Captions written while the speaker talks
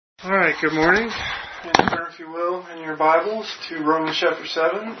All right, good morning. And turn, if you will, in your Bibles to Romans chapter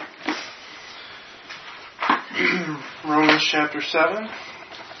 7. Romans chapter 7.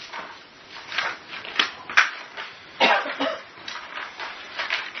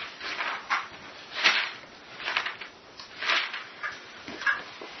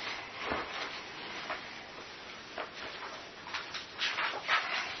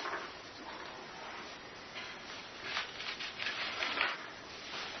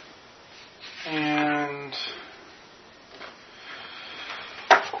 And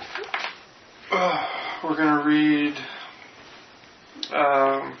we're going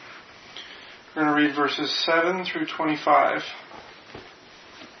to read verses 7 through 25,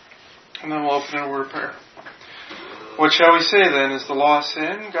 and then we'll open in a word of prayer. What shall we say then? Is the law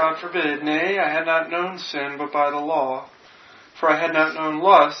sin? God forbid. Nay, I had not known sin but by the law. For I had not known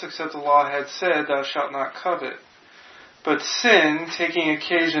lust, except the law had said, Thou shalt not covet. But sin, taking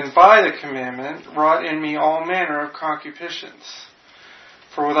occasion by the commandment, wrought in me all manner of concupiscence.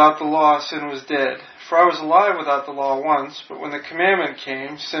 For without the law sin was dead. For I was alive without the law once, but when the commandment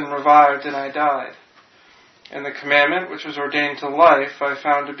came, sin revived, and I died. And the commandment, which was ordained to life, I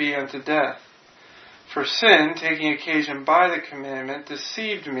found to be unto death. For sin, taking occasion by the commandment,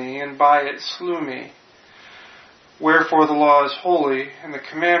 deceived me, and by it slew me. Wherefore the law is holy, and the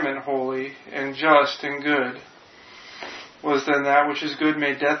commandment holy, and just and good. Was then that which is good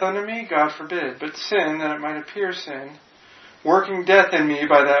made death unto me? God forbid. But sin, that it might appear sin, working death in me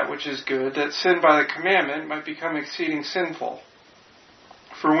by that which is good, that sin by the commandment might become exceeding sinful.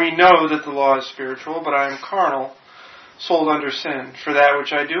 For we know that the law is spiritual, but I am carnal, sold under sin. For that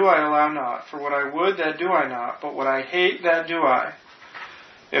which I do I allow not. For what I would, that do I not. But what I hate, that do I.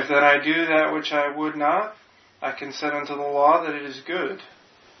 If then I do that which I would not, I consent unto the law that it is good.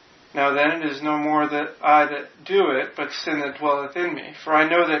 Now then it is no more that I that do it, but sin that dwelleth in me. For I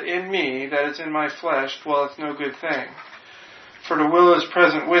know that in me, that is in my flesh, dwelleth no good thing. For the will is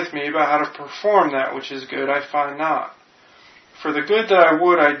present with me, but how to perform that which is good I find not. For the good that I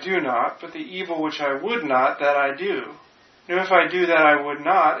would I do not, but the evil which I would not, that I do. Now if I do that I would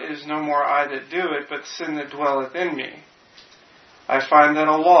not, it is no more I that do it, but sin that dwelleth in me. I find then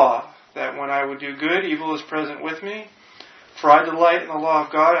a law, that when I would do good, evil is present with me. For I delight in the law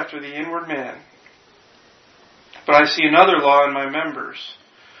of God after the inward man. But I see another law in my members,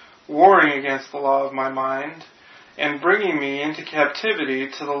 warring against the law of my mind, and bringing me into captivity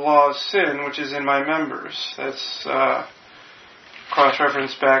to the law of sin which is in my members. That's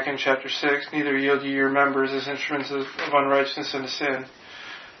cross-referenced back in chapter 6. Neither yield ye your members as instruments of unrighteousness unto sin.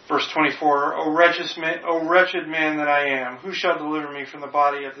 Verse 24, O wretched man that I am, who shall deliver me from the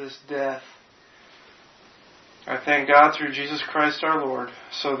body of this death? I thank God through Jesus Christ our Lord.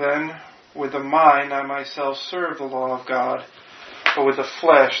 So then, with the mind I myself serve the law of God, but with the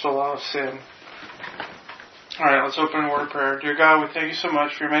flesh the law of sin. Alright, let's open a word of prayer. Dear God, we thank you so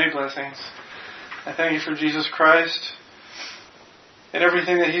much for your many blessings. I thank you for Jesus Christ and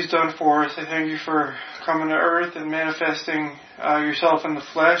everything that He's done for us. I thank you for coming to earth and manifesting yourself in the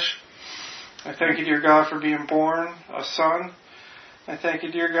flesh. I thank you, dear God, for being born a son. I thank you,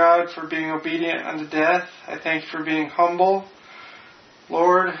 dear God, for being obedient unto death. I thank you for being humble.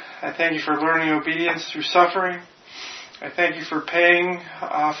 Lord, I thank you for learning obedience through suffering. I thank you for paying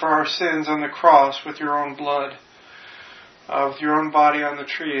for our sins on the cross with your own blood, with your own body on the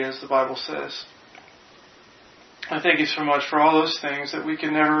tree, as the Bible says. I thank you so much for all those things that we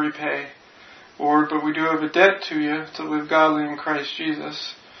can never repay, Lord, but we do have a debt to you to live godly in Christ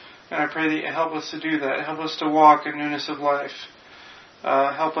Jesus. And I pray that you help us to do that. Help us to walk in newness of life.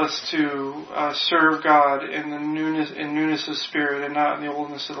 Help us to serve God in newness of spirit and not in the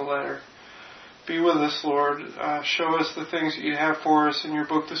oldness of the letter. Be with us, Lord. Show us the things that you have for us in your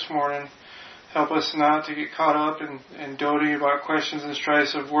book this morning. Help us not to get caught up in doting about questions and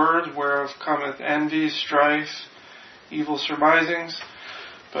strifes of words, whereof cometh envy, strife, evil surmisings.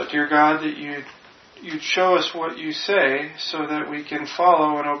 But, dear God, that you'd show us what you say so that we can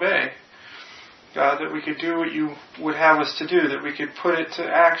follow and obey. God, that we could do what you would have us to do, that we could put it to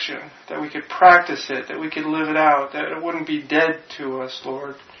action, that we could practice it, that we could live it out, that it wouldn't be dead to us,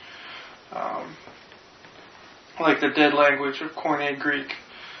 Lord. Like the dead language of Koine Greek.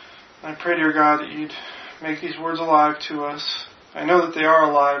 I pray, dear God, that you'd make these words alive to us. I know that they are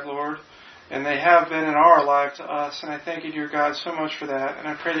alive, Lord, and they have been and are alive to us, and I thank you, dear God, so much for that. And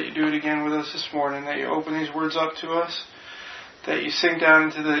I pray that you do it again with us this morning, that you open these words up to us, that you sink down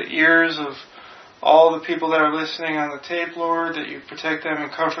into the ears of all the people that are listening on the tape, Lord, that you protect them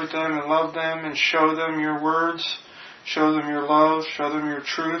and comfort them and love them and show them your words, show them your love, show them your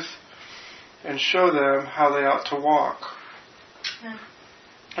truth, and show them how they ought to walk.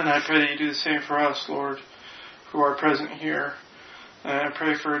 And I pray that you do the same for us, Lord, who are present here. And I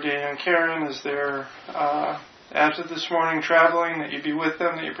pray for Dana and Karen as they're absent this morning traveling, that you be with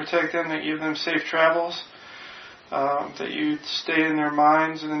them, that you protect them, that you give them safe travels, that you stay in their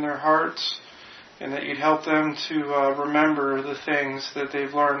minds and in their hearts, and that you'd help them to remember the things that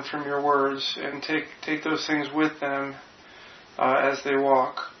they've learned from your words and take those things with them as they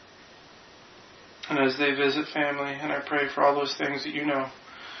walk and as they visit family. And I pray for all those things that you know.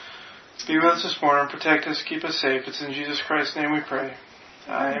 Be with us this morning, protect us, keep us safe. It's in Jesus Christ's name we pray.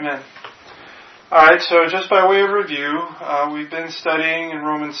 Amen. Alright, so just by way of review, we've been studying in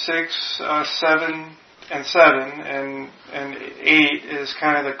Romans 6, 7, and 7, and 8 is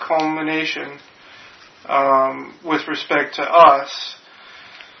kind of the culmination with respect to us.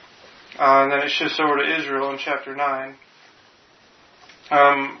 And then it shifts over to Israel in chapter 9.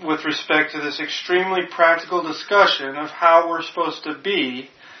 With respect to this extremely practical discussion of how we're supposed to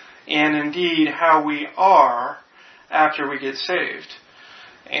be, and indeed how we are after we get saved.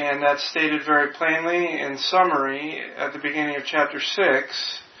 And that's stated very plainly in summary at the beginning of chapter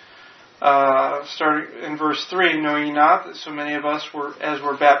 6, starting in verse 3, know ye not that so many of us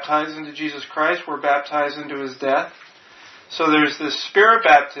were baptized into Jesus Christ, were baptized into his death. So there's this spirit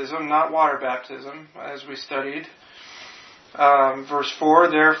baptism, not water baptism, as we studied. Verse 4,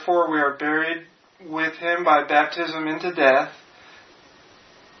 therefore we are buried with him by baptism into death.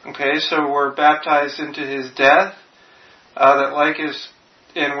 Okay, so we're baptized into his death,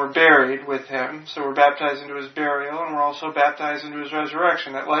 and we're buried with him. So we're baptized into his burial, and we're also baptized into his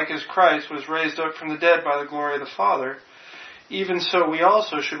resurrection. That like as Christ was raised up from the dead by the glory of the Father, even so we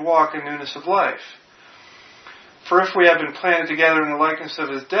also should walk in newness of life. For if we have been planted together in the likeness of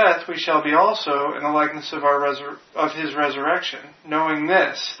his death, we shall be also in the likeness of his resurrection, knowing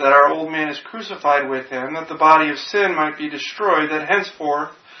this, that our old man is crucified with him, that the body of sin might be destroyed, that henceforth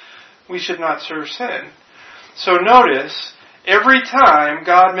we should not serve sin. So notice, every time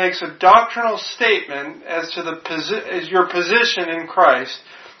God makes a doctrinal statement as to your position in Christ,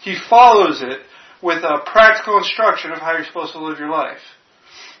 he follows it with a practical instruction of how you're supposed to live your life.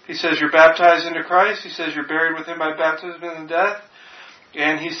 He says you're baptized into Christ. He says you're buried with him by baptism into death.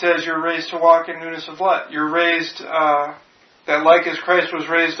 And he says you're raised to walk in newness of life. You're raised, that like as Christ was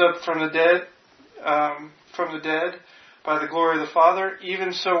raised up from the dead by the glory of the Father,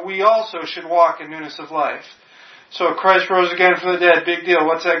 even so we also should walk in newness of life. So Christ rose again from the dead, big deal.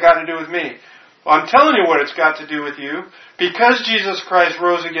 What's that got to do with me? Well, I'm telling you what it's got to do with you. Because Jesus Christ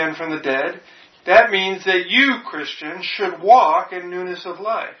rose again from the dead, that means that you, Christian, should walk in newness of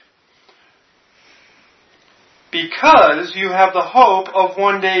life. Because you have the hope of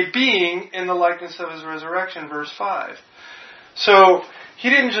one day being in the likeness of his resurrection, verse 5. So, he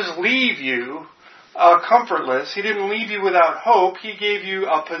didn't just leave you comfortless. He didn't leave you without hope. He gave you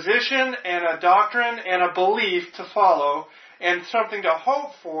a position and a doctrine and a belief to follow and something to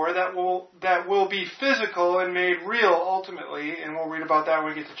hope for that will be physical and made real ultimately. And we'll read about that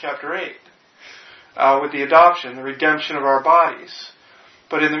when we get to chapter 8 with the adoption, the redemption of our bodies.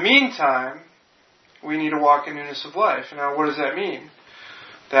 But in the meantime, we need to walk in newness of life. Now, what does that mean?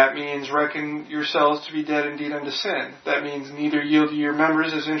 That means reckon yourselves to be dead indeed unto sin. That means neither yield your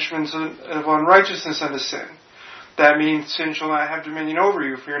members as instruments of unrighteousness unto sin. That means sin shall not have dominion over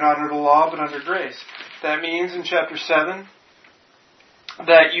you, for you're not under the law, but under grace. That means in chapter 7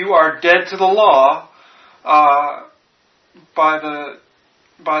 that you are dead to the law by the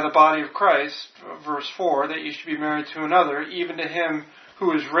body of Christ, verse 4, that you should be married to another, even to him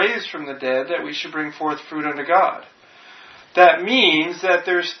who is raised from the dead, that we should bring forth fruit unto God. That means that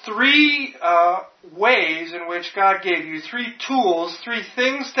there's three ways in which God gave you, three tools, three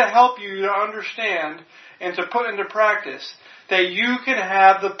things to help you to understand and to put into practice that you can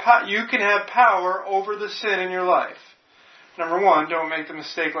have power over the sin in your life. Number one, don't make the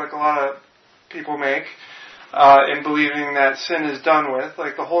mistake like a lot of people make in believing that sin is done with.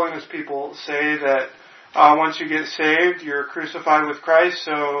 Like the holiness people say that once you get saved, you're crucified with Christ,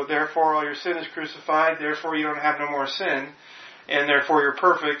 so therefore all your sin is crucified, therefore you don't have no more sin, and therefore you're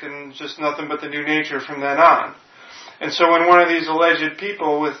perfect and just nothing but the new nature from then on. And so when one of these alleged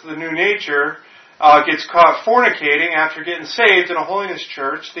people with the new nature gets caught fornicating after getting saved in a holiness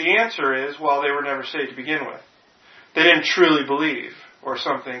church, the answer is, well, they were never saved to begin with. They didn't truly believe, or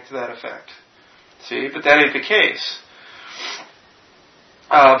something to that effect. See, but that ain't the case.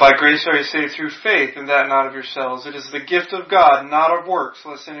 By grace are you saved through faith, and that not of yourselves. It is the gift of God, not of works,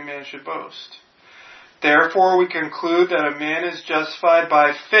 lest any man should boast. Therefore we conclude that a man is justified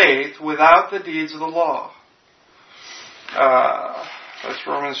by faith without the deeds of the law. That's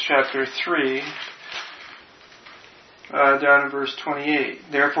Romans chapter 3. down in verse 28.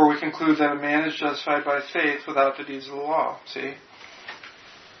 Therefore we conclude that a man is justified by faith without the deeds of the law. See?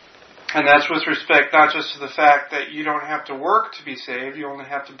 And that's with respect not just to the fact that you don't have to work to be saved, you only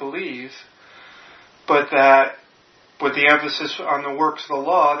have to believe, but that with the emphasis on the works of the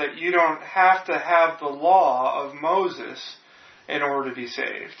law, that you don't have to have the law of Moses in order to be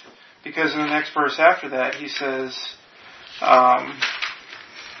saved. Because in the next verse after that, he says,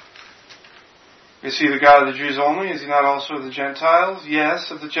 is he the God of the Jews only? Is he not also of the Gentiles? Yes,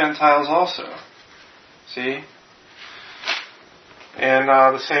 of the Gentiles also. See? And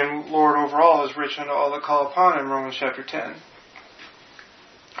the same Lord over all is rich unto all that call upon him, Romans chapter 10.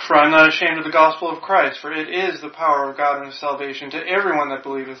 For I am not ashamed of the gospel of Christ, for it is the power of God unto salvation to everyone that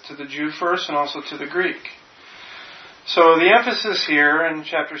believeth, to the Jew first and also to the Greek. So the emphasis here in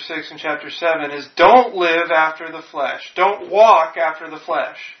chapter 6 and chapter 7 is don't live after the flesh. Don't walk after the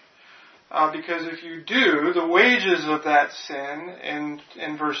flesh. Because if you do, the wages of that sin,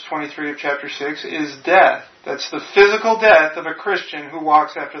 in verse 23 of chapter 6, is death. That's the physical death of a Christian who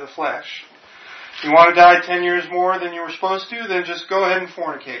walks after the flesh. You want to die 10 years more than you were supposed to, then just go ahead and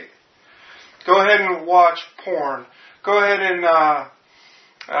fornicate. Go ahead and watch porn. Go ahead and,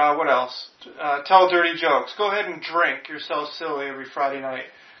 what else? Tell dirty jokes. Go ahead and drink yourself silly every Friday night.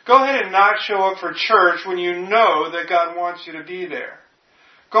 Go ahead and not show up for church when you know that God wants you to be there.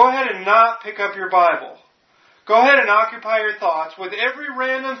 Go ahead and not pick up your Bible. Go ahead and occupy your thoughts with every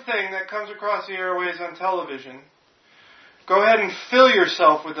random thing that comes across the airways on television. Go ahead and fill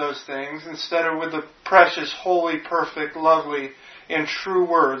yourself with those things instead of with the precious, holy, perfect, lovely, and true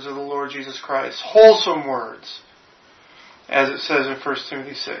words of the Lord Jesus Christ. Wholesome words, as it says in 1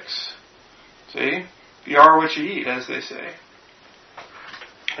 Timothy 6. See? You are what you eat, as they say.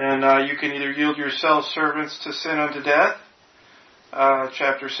 And you can either yield yourselves servants to sin unto death,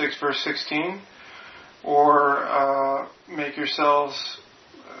 chapter 6, verse 16, or make yourselves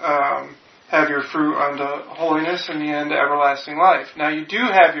have your fruit unto holiness, and the end everlasting life. Now you do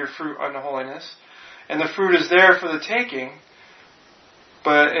have your fruit unto holiness, and the fruit is there for the taking,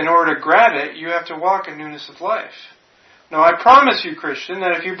 but in order to grab it, you have to walk in newness of life. Now I promise you, Christian,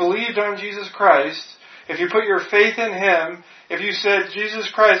 that if you believed on Jesus Christ, if you put your faith in Him, if you said,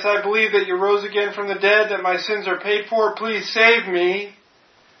 Jesus Christ, I believe that you rose again from the dead, that my sins are paid for, please save me.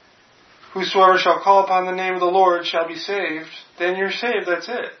 Whosoever shall call upon the name of the Lord shall be saved. Then you're saved, that's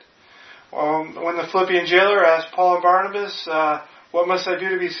it. When the Philippian jailer asked Paul and Barnabas, what must I do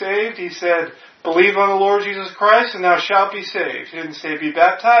to be saved? He said, believe on the Lord Jesus Christ and thou shalt be saved. He didn't say be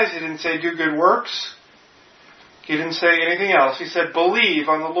baptized. He didn't say do good works. He didn't say anything else. He said, believe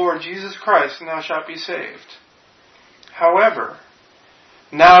on the Lord Jesus Christ and thou shalt be saved. However,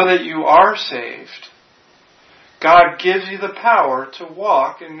 now that you are saved, God gives you the power to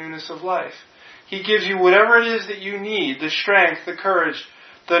walk in newness of life. He gives you whatever it is that you need, the strength, the courage,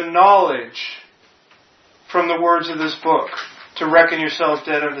 the knowledge from the words of this book to reckon yourselves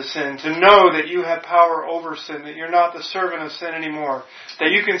dead unto sin, to know that you have power over sin, that you're not the servant of sin anymore,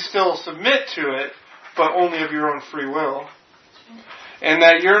 that you can still submit to it, but only of your own free will, and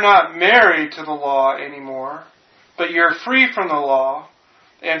that you're not married to the law anymore, but you're free from the law,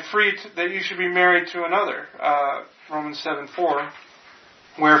 and that you should be married to another. Romans 7:4.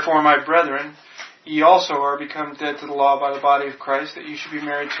 Wherefore, my brethren, ye also are become dead to the law by the body of Christ, that ye should be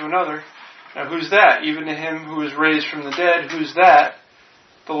married to another. Now who's that? Even to Him who is raised from the dead, who's that?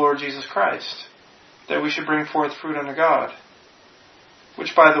 The Lord Jesus Christ. That we should bring forth fruit unto God.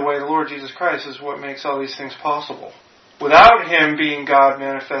 Which, by the way, the Lord Jesus Christ is what makes all these things possible. Without Him being God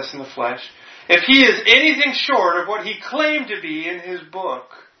manifest in the flesh, if He is anything short of what He claimed to be in His book,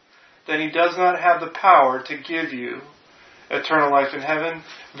 then He does not have the power to give you eternal life in heaven,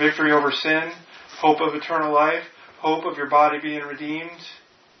 victory over sin, hope of eternal life, hope of your body being redeemed,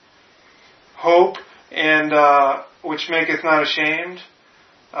 hope and which maketh not ashamed,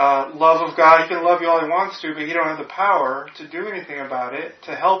 love of God. He can love you all He wants to, but He don't have the power to do anything about it,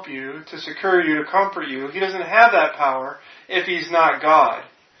 to help you, to secure you, to comfort you. He doesn't have that power if He's not God.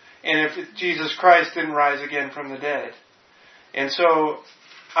 And if Jesus Christ didn't rise again from the dead. And so,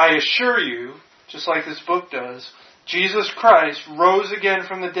 I assure you, just like this book does, Jesus Christ rose again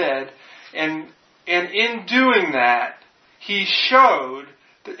from the dead, and in doing that, He showed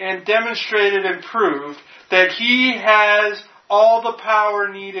and demonstrated and proved that He has all the power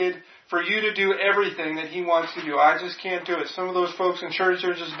needed for you to do everything that He wants to do. I just can't do it. Some of those folks in church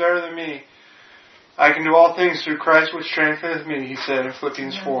are just better than me. I can do all things through Christ which strengtheneth me, He said in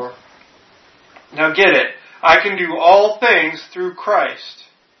Philippians 4. Now get it. I can do all things through Christ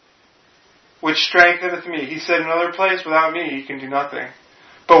which strengtheneth me. He said in another place, without me you can do nothing.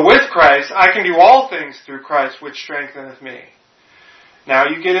 But with Christ, I can do all things through Christ which strengtheneth me. Now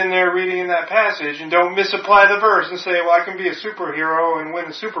you get in there reading in that passage and don't misapply the verse and say, well, I can be a superhero and win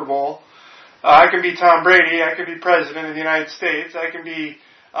a Super Bowl. I can be Tom Brady. I can be president of the United States. I can be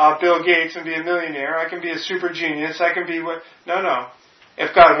Bill Gates and be a millionaire. I can be a super genius. I can be what? No.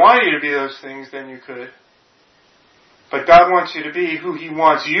 If God wanted you to be those things, then you could. But God wants you to be who He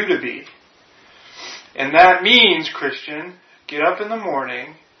wants you to be. And that means, Christian, get up in the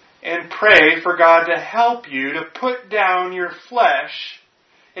morning and pray for God to help you to put down your flesh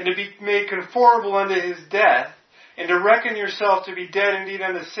and to be made conformable unto His death and to reckon yourself to be dead indeed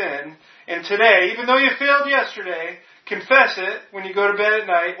unto sin. And today, even though you failed yesterday, confess it when you go to bed at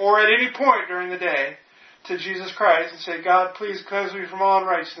night or at any point during the day to Jesus Christ and say, God, please cleanse me from all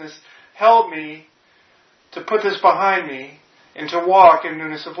unrighteousness. Help me to put this behind me and to walk in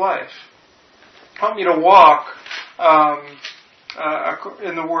newness of life. Help me to walk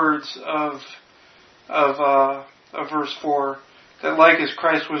in the words of verse 4, that like as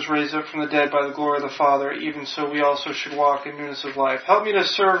Christ was raised up from the dead by the glory of the Father, even so we also should walk in newness of life. Help me to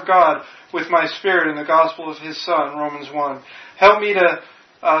serve God with my spirit in the gospel of His Son, Romans 1. Help me to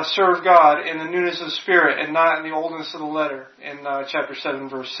serve God in the newness of spirit and not in the oldness of the letter in chapter 7,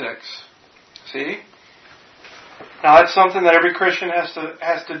 verse 6. See? Now that's something that every Christian has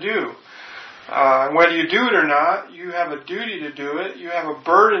to do. And whether you do it or not, you have a duty to do it. You have a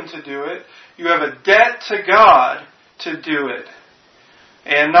burden to do it. You have a debt to God to do it.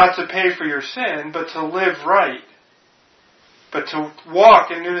 And not to pay for your sin, but to live right. But to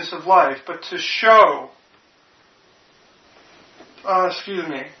walk in newness of life. But to show,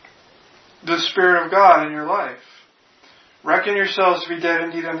 the Spirit of God in your life. Reckon yourselves to be dead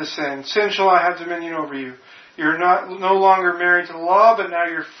indeed unto sin. Sin shall not have dominion over you. You're no longer married to the law, but now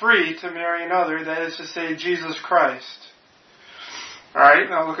you're free to marry another, that is to say, Jesus Christ. Alright,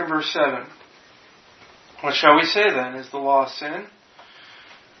 now look at verse 7. What shall we say then? Is the law sin?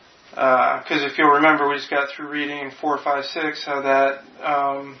 Because if you'll remember, we just got through reading in 4, 5, 6, how that,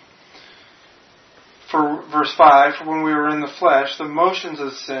 for verse 5, for when we were in the flesh, the motions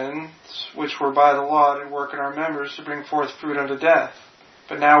of sin, which were by the law, did work in our members to bring forth fruit unto death.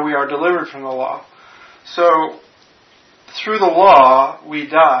 But now we are delivered from the law. So, through the law, we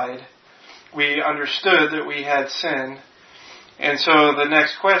died. We understood that we had sin. And so the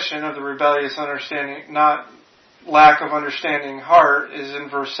next question of the rebellious understanding, not lack of understanding heart, is in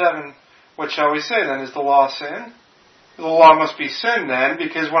verse 7. What shall we say then? Is the law sin? The law must be sin then,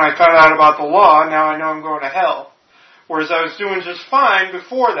 because when I found out about the law, now I know I'm going to hell. Whereas I was doing just fine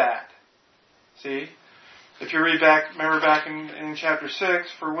before that. See? If you read back, remember back in chapter 6,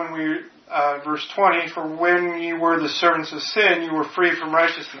 for when we, verse 20, for when you were the servants of sin, you were free from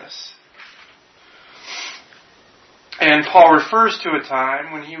righteousness. And Paul refers to a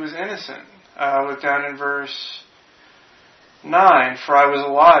time when he was innocent. Look down in verse 9, for I was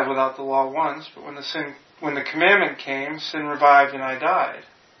alive without the law once, but when the commandment came, sin revived and I died.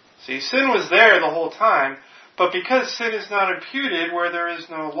 See, sin was there the whole time, but because sin is not imputed where there is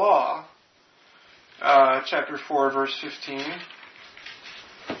no law, chapter 4, verse 15.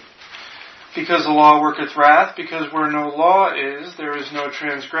 Because the law worketh wrath, because where no law is, there is no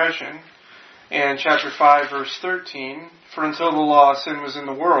transgression. And chapter 5, verse 13. For until the law, sin was in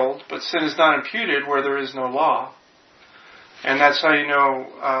the world, but sin is not imputed where there is no law. And that's how you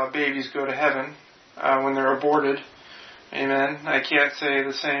know babies go to heaven when they're aborted. Amen. I can't say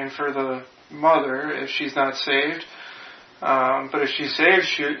the same for the mother if she's not saved. But if she's saved,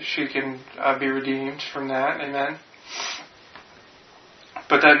 she can be redeemed from that. Amen.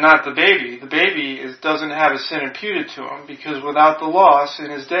 But that not the baby. The baby doesn't have a sin imputed to him, because without the law, sin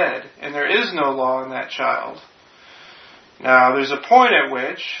is dead. And there is no law in that child. Now, there's a point at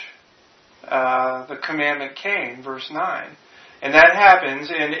which the commandment came, verse 9. And that happens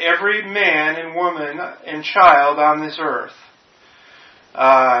in every man and woman and child on this earth.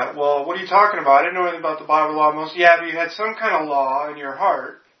 Well, what are you talking about? I didn't know anything about the Bible law. But you had some kind of law in your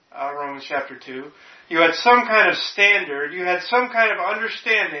heart, Romans chapter 2. You had some kind of standard. You had some kind of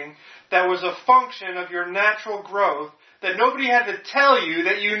understanding that was a function of your natural growth that nobody had to tell you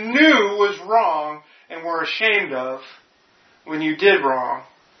that you knew was wrong and were ashamed of when you did wrong.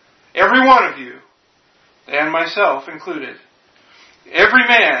 Every one of you, and myself included. Every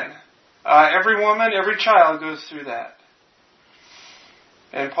man, every woman, every child goes through that.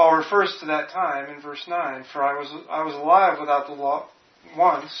 And Paul refers to that time in verse 9. For I was alive without the law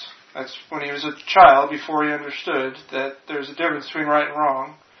once. That's when he was a child, before he understood that there's a difference between right and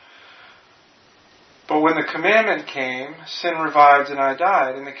wrong. But when the commandment came, sin revived and I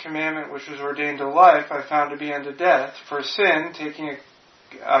died. And the commandment which was ordained to life I found to be unto death. For sin, taking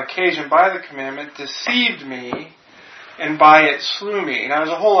occasioned by the commandment deceived me, and by it slew me. Now, there's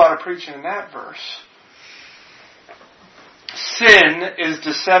a whole lot of preaching in that verse. Sin is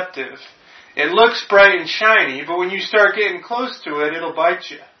deceptive. It looks bright and shiny, but when you start getting close to it, it'll bite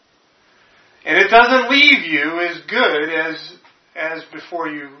you. And it doesn't leave you as good as before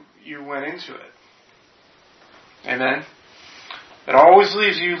you went into it. Amen? It always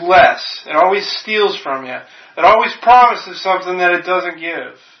leaves you less. It always steals from you. It always promises something that it doesn't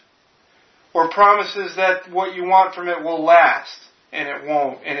give. Or promises that what you want from it will last. And it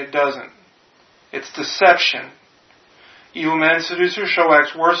won't. And it doesn't. It's deception. Evil men, seducers, shall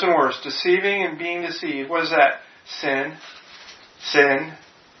wax worse and worse, deceiving and being deceived. What is that? Sin. Sin.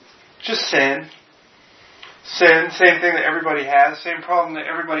 Just sin. Sin, same thing that everybody has, same problem that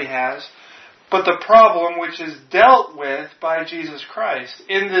everybody has. But the problem which is dealt with by Jesus Christ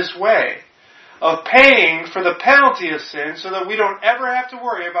in this way of paying for the penalty of sin so that we don't ever have to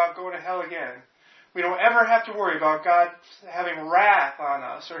worry about going to hell again. We don't ever have to worry about God having wrath on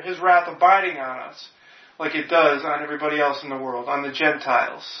us or His wrath abiding on us like it does on everybody else in the world, on the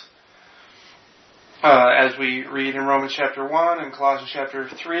Gentiles. As we read in Romans chapter 1 and Colossians chapter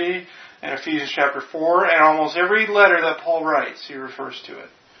 3 and Ephesians chapter 4 and almost every letter that Paul writes, he refers to it.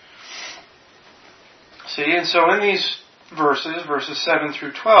 See, and so in these verses 7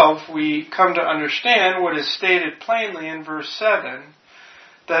 through 12, we come to understand what is stated plainly in verse 7,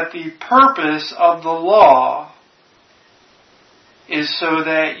 that the purpose of the law is so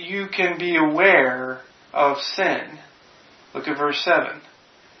that you can be aware of sin. Look at verse 7.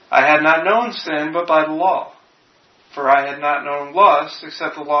 I had not known sin but by the law. For I had not known lust,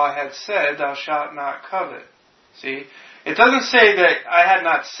 except the law had said, thou shalt not covet. See? It doesn't say that I had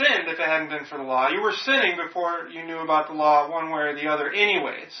not sinned if it hadn't been for the law. You were sinning before you knew about the law one way or the other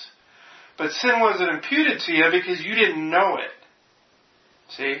anyways. But sin wasn't imputed to you because you didn't know it.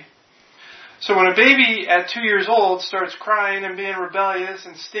 See? So when a baby at 2 years old starts crying and being rebellious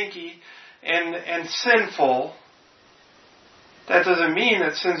and stinky and sinful, that doesn't mean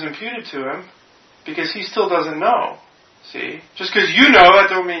that sin's imputed to him, because he still doesn't know. See? Just because you know, that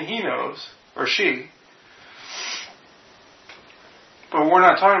don't mean he knows, or she. But we're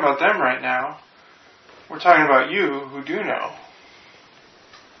not talking about them right now. We're talking about you who do know.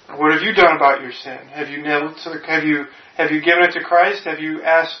 What have you done about your sin? Have you given it to Christ? Have you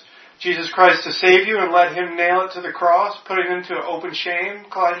asked Jesus Christ to save you and let Him nail it to the cross, putting Him to open shame?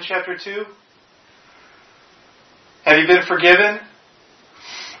 Colossians chapter 2. Have you been forgiven?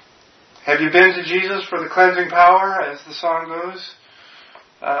 Have you been to Jesus for the cleansing power, as the song goes?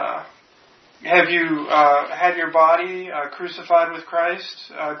 Have you had your body crucified with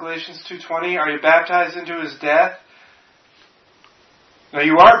Christ? Galatians 2:20. Are you baptized into His death? Now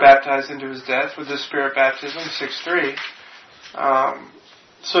you are baptized into His death with this Spirit baptism, 6:3.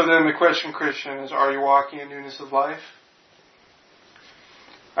 So then the question, Christian, is: are you walking in newness of life?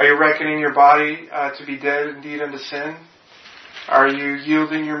 Are you reckoning your body to be dead indeed unto sin? Are you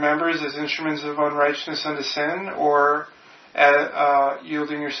yielding your members as instruments of unrighteousness unto sin, or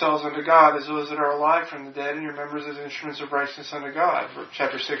yielding yourselves unto God as those that are alive from the dead, and your members as instruments of righteousness unto God?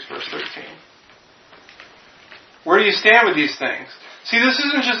 Chapter 6, verse 13. Where do you stand with these things? See, this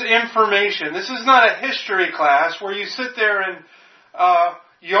isn't just information. This is not a history class where you sit there and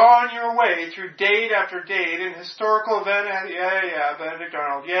yawn your way through date after date in historical event. Yeah, Benedict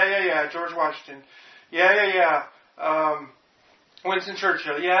Arnold. Yeah, George Washington. Yeah, Winston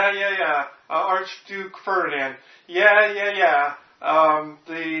Churchill. Yeah, Archduke Ferdinand. Yeah.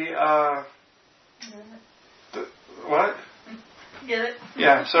 The what? Get it?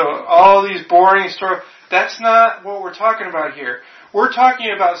 Yeah, so all these boring stories. That's not what we're talking about here. We're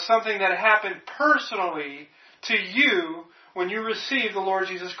talking about something that happened personally to you when you received the Lord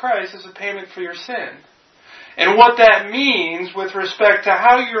Jesus Christ as a payment for your sin. And what that means with respect to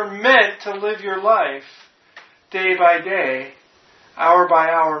how you're meant to live your life day by day, hour by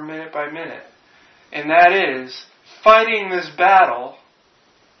hour, minute by minute. And that is fighting this battle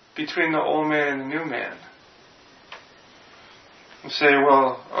between the old man and the new man. You say,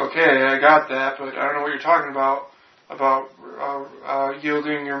 well, okay, I got that, but I don't know what you're talking about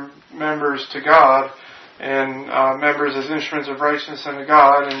yielding your members to God and members as instruments of righteousness unto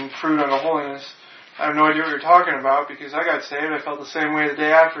God and fruit unto holiness. I have no idea what you're talking about, because I got saved. I felt the same way the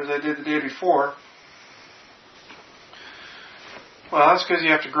day after as I did the day before. Well, that's because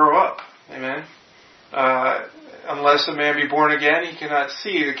you have to grow up. Amen. Unless a man be born again, he cannot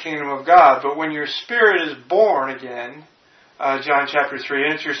see the kingdom of God. But when your spirit is born again, John chapter 3,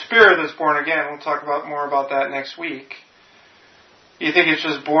 and it's your spirit that's born again. We'll talk more about that next week. You think it's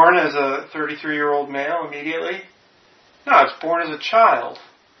just born as a 33-year-old male immediately? No, it's born as a child.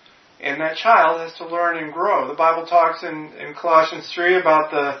 And that child has to learn and grow. The Bible talks in Colossians 3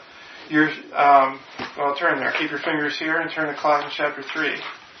 about well, turn there. Keep your fingers here and turn to Colossians chapter 3.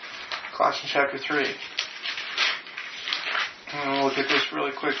 Colossians chapter 3. And we'll look at this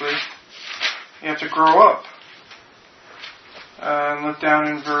really quickly. You have to grow up. And look down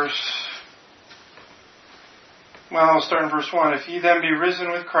in I'll start in verse 1. If ye then be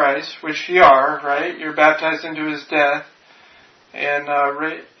risen with Christ, which ye are, right? You're baptized into His death. And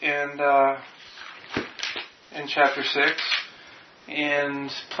in chapter 6.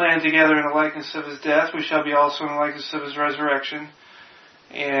 And planted together in the likeness of His death, we shall be also in the likeness of His resurrection.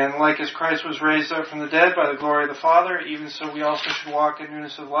 And like as Christ was raised up from the dead by the glory of the Father, even so we also should walk in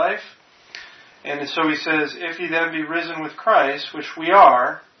newness of life. And so he says, if ye then be risen with Christ, which we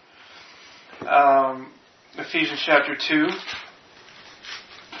are, Ephesians chapter 2,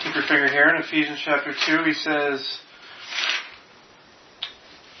 keep your finger here, in Ephesians chapter 2 he says,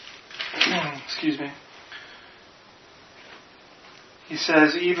 he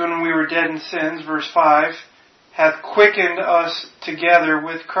says, even when we were dead in sins, verse 5, hath quickened us together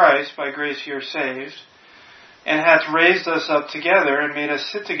with Christ, by grace ye are saved, and hath raised us up together, and made us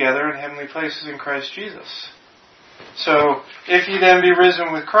sit together in heavenly places in Christ Jesus. So, if ye then be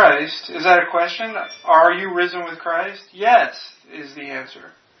risen with Christ, is that a question? Are you risen with Christ? Yes, is the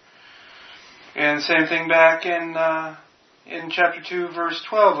answer. And same thing back in chapter 2, verse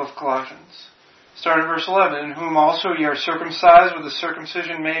 12 of Colossians. Start at verse 11. In whom also ye are circumcised with a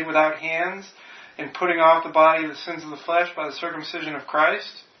circumcision made without hands, and putting off the body of the sins of the flesh by the circumcision of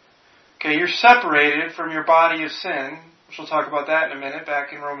Christ. Okay, you're separated from your body of sin, which we'll talk about that in a minute,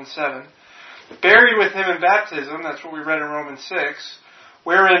 back in Romans 7. Buried with Him in baptism, that's what we read in Romans 6,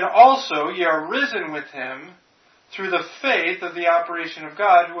 wherein also ye are risen with Him through the faith of the operation of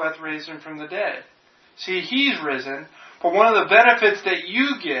God, who hath raised Him from the dead. See, He's risen, but one of the benefits that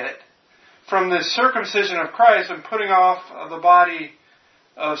you get from this circumcision of Christ and putting off the body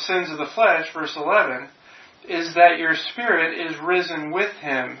of sins of the flesh, verse 11, is that your spirit is risen with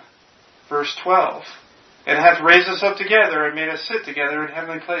Him, verse 12, and hath raised us up together and made us sit together in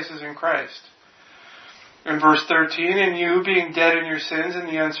heavenly places in Christ. In verse 13, and you being dead in your sins and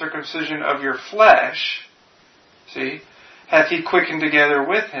the uncircumcision of your flesh, see, hath He quickened together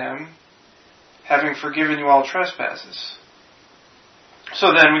with Him, having forgiven you all trespasses.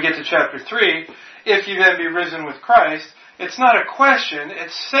 So then we get to chapter 3, if ye then be risen with Christ, it's not a question,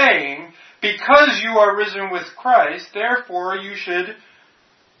 it's saying, because you are risen with Christ, therefore you should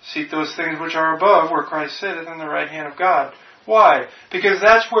seek those things which are above, where Christ sitteth on the right hand of God. Why? Because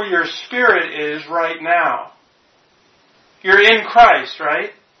that's where your spirit is right now. You're in Christ,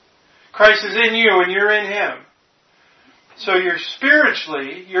 right? Christ is in you and you're in Him. So your spirit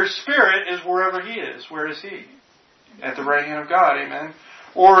is wherever He is. Where is He? At the right hand of God, amen?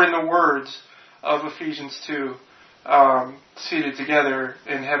 Or in the words of Ephesians 2, seated together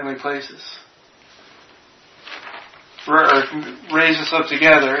in heavenly places. Raised us up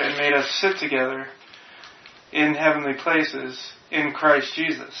together and made us sit together in heavenly places in Christ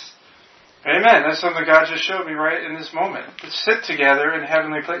Jesus. Amen. That's something God just showed me right in this moment. Sit together in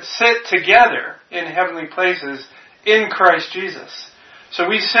heavenly places. Sit together in heavenly places in Christ Jesus. So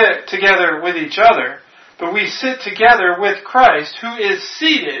we sit together with each other, but we sit together with Christ, who is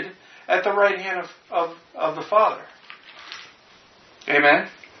seated at the right hand of the Father. Amen.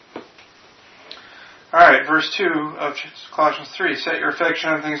 Alright, verse 2 of Colossians 3. Set your affection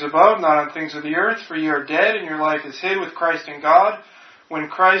on things above, not on things of the earth, for ye are dead, and your life is hid with Christ in God. When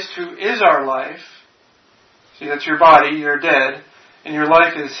Christ, who is our life, see, that's your body, you're dead, and your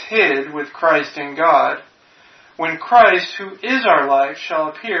life is hid with Christ in God. When Christ, who is our life, shall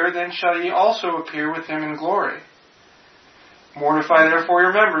appear, then shall ye also appear with Him in glory. Mortify therefore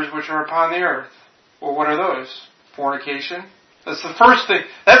your members which are upon the earth. Well, what are those? Fornication. That's the first thing.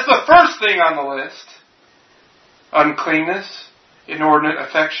 That's the first thing on the list. Uncleanness, inordinate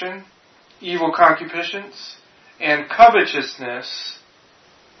affection, evil concupiscence, and covetousness,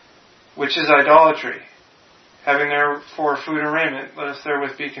 which is idolatry. Having therefore food and raiment, let us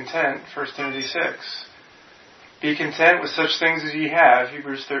therewith be content. 1 Timothy 6. Be content with such things as ye have.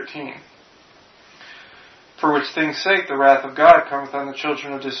 Hebrews 13. For which things' sake the wrath of God cometh on the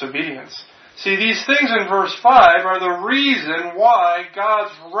children of disobedience. See, these things in verse 5 are the reason why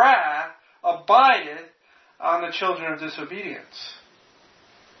God's wrath abideth on the children of disobedience,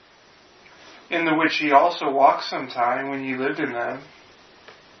 in the which ye also walked sometime when ye lived in them.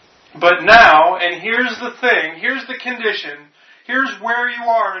 But now, and here's the thing, here's the condition, here's where you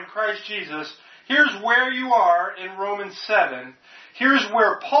are in Christ Jesus, here's where you are in Romans 7. Here's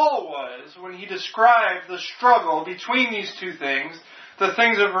where Paul was when he described the struggle between these two things, the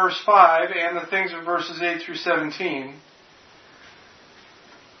things of verse 5 and the things of verses 8 through 17.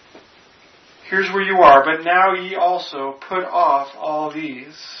 Here's where you are, but now ye also put off all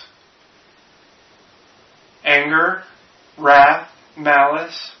these: anger, wrath,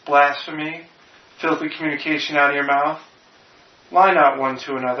 malice, blasphemy, filthy communication out of your mouth. Lie not one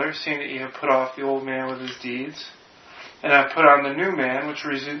to another, seeing that ye have put off the old man with his deeds, and have put on the new man, which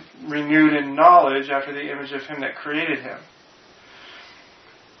is renewed in knowledge after the image of him that created him.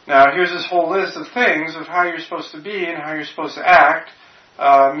 Now, here's this whole list of things of how you're supposed to be and how you're supposed to act.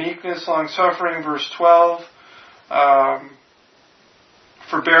 Meekness, long-suffering, verse 12.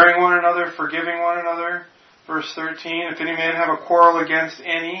 Forbearing one another, forgiving one another, verse 13. If any man have a quarrel against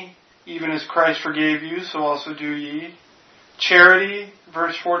any, even as Christ forgave you, so also do ye. Charity,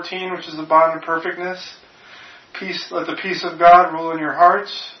 verse 14, which is the bond of perfectness. Peace, let the peace of God rule in your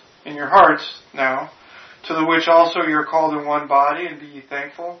hearts now, to the which also you are called in one body, and be ye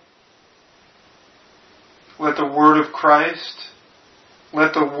thankful. Let the word of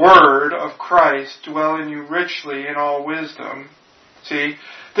Christ dwell in you richly in all wisdom. See,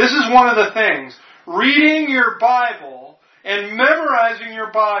 this is one of the things. Reading your Bible and memorizing your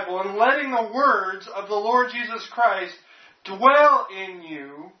Bible and letting the words of the Lord Jesus Christ dwell in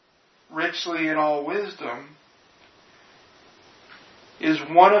you richly in all wisdom is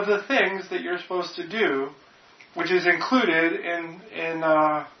one of the things that you're supposed to do, which is included in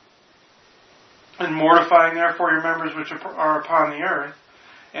mortifying therefore your members which are upon the earth,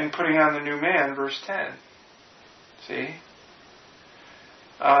 and putting on the new man, verse 10. See?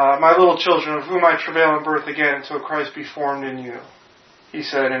 My little children, of whom I travail in birth again until Christ be formed in you, he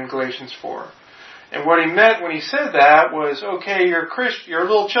said in Galatians 4. And what he meant when he said that was, okay, you're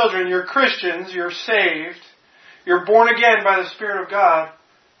little children, you're Christians, you're saved, you're born again by the Spirit of God,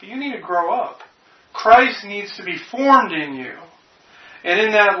 but you need to grow up. Christ needs to be formed in you. And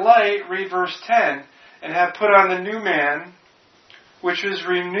in that light, read verse 10, and have put on the new man, which is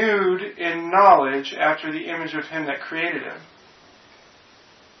renewed in knowledge after the image of him that created him.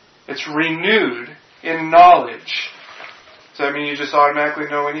 It's renewed in knowledge. Does that mean you just automatically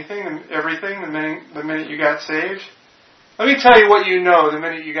know anything, everything, the minute you got saved? Let me tell you what you know the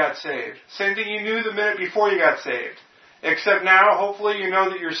minute you got saved. Same thing you knew the minute before you got saved. Except now, hopefully, you know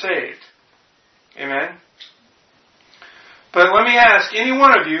that you're saved. Amen? But let me ask any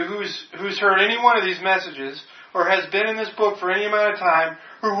one of you who's heard any one of these messages or has been in this book for any amount of time,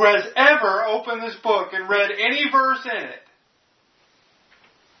 who has ever opened this book and read any verse in it,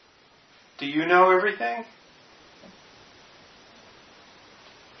 do you know everything?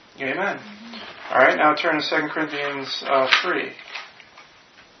 Amen. All right, now turn to 2 Corinthians 3.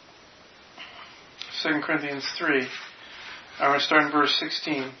 2 Corinthians 3. I'm going to start in verse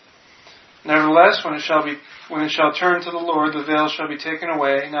 16. Nevertheless, when it shall turn to the Lord, the veil shall be taken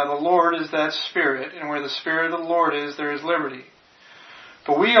away. Now the Lord is that Spirit, and where the Spirit of the Lord is, there is liberty.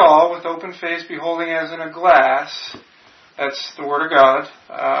 But we all, with open face, beholding as in a glass, that's the Word of God,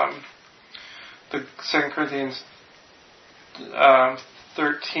 the 2 Corinthians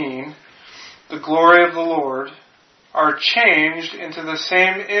 13, the glory of the Lord, are changed into the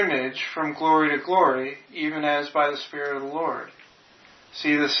same image from glory to glory, even as by the Spirit of the Lord.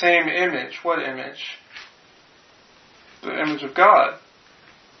 See, the same image. What image? The image of God.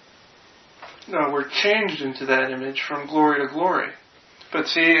 No, we're changed into that image from glory to glory. But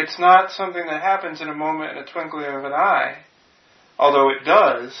see, it's not something that happens in a moment, in a twinkling of an eye, although it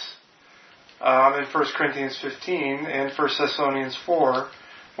does. In 1 Corinthians 15 and 1 Thessalonians 4,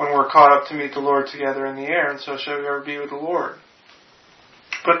 when we're caught up to meet the Lord together in the air, and so shall we ever be with the Lord.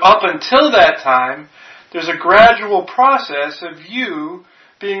 But up until that time, there's a gradual process of you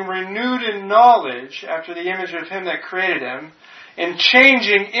being renewed in knowledge after the image of him that created him, and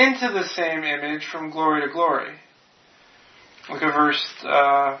changing into the same image from glory to glory. Look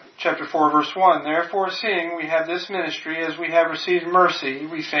at chapter 4, verse 1. Therefore, seeing we have this ministry, as we have received mercy,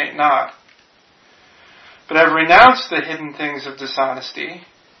 we faint not, but have renounced the hidden things of dishonesty.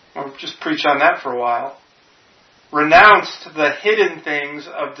 We'll just preach on that for a while. Renounced the hidden things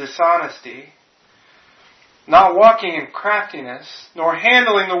of dishonesty, not walking in craftiness, nor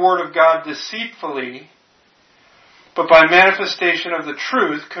handling the word of God deceitfully, but by manifestation of the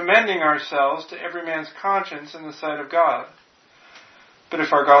truth, commending ourselves to every man's conscience in the sight of God. But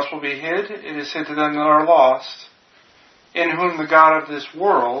if our gospel be hid, it is hid to them that are lost, in whom the God of this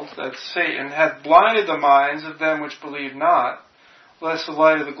world, that's Satan, hath blinded the minds of them which believe not, lest the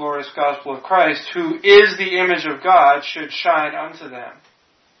light of the glorious gospel of Christ, who is the image of God, should shine unto them.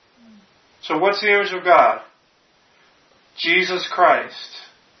 So what's the image of God? Jesus Christ.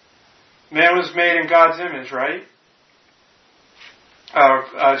 Man was made in God's image, right?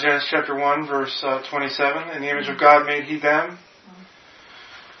 Genesis chapter 1, verse 27. In the image of God made he them.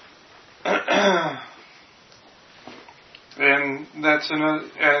 And that's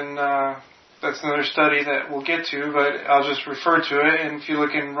another study that we'll get to, but I'll just refer to it. And if you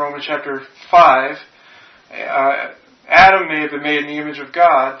look in Romans chapter 5, Adam may have been made in the image of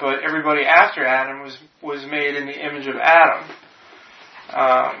God, but everybody after Adam was made in the image of Adam.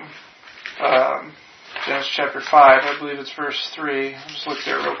 Genesis chapter 5, I believe it's verse 3. I'll just look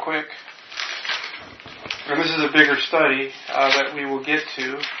there real quick. And this is a bigger study that we will get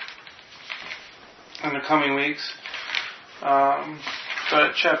to in the coming weeks.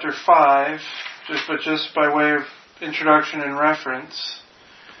 But chapter 5, just by way of introduction and reference.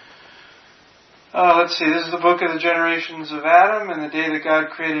 Let's see, this is the book of the generations of Adam, and the day that God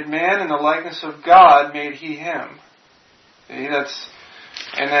created man, in the likeness of God made he him. See,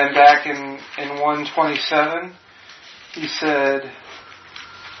 and then back in 1:27, he said,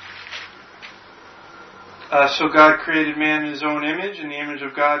 so God created man in his own image, in the image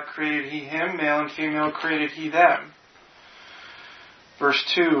of God created he him, male and female created he them. Verse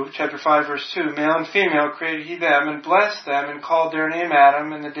 2, chapter 5, verse 2, male and female created he them, and blessed them, and called their name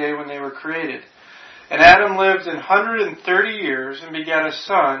Adam in the day when they were created. And Adam lived 130 years, and begat a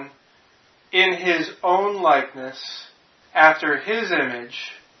son in his own likeness, after his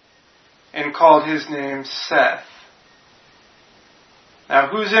image, and called his name Seth. Now,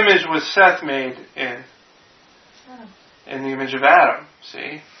 whose image was Seth made in? In the image of Adam,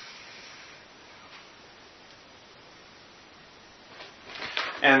 see?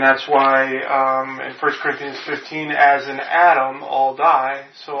 And that's why in 1 Corinthians 15, as in Adam all die,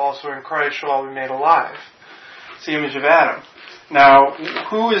 so also in Christ shall all be made alive. It's the image of Adam. Now,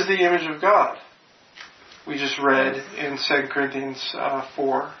 who is the image of God? We just read in 2 Corinthians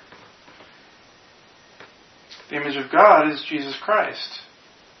 4. The image of God is Jesus Christ.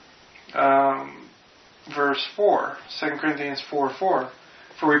 Verse 4, 2 Corinthians 4:4.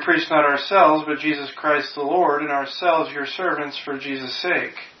 For we preach not ourselves, but Jesus Christ the Lord, and ourselves your servants for Jesus'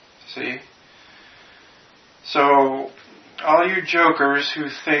 sake. See? So, all you jokers who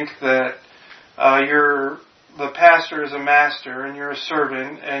think that the pastor is a master, and you're a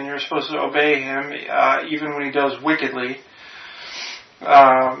servant, and you're supposed to obey him, even when he does wickedly,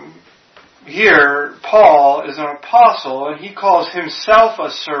 here, Paul is an apostle, and he calls himself a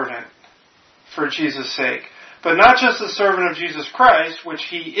servant for Jesus' sake. But not just a servant of Jesus Christ, which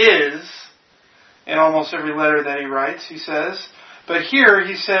he is, in almost every letter that he writes, he says. But here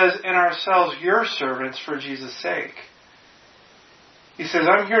he says, and ourselves your servants for Jesus' sake. He says,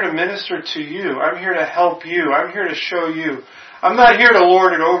 I'm here to minister to you. I'm here to help you. I'm here to show you. I'm not here to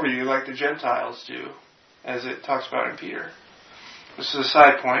lord it over you like the Gentiles do, as it talks about in Peter. This is a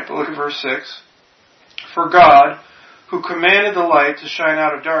side point, but look at verse 6. For God, who commanded the light to shine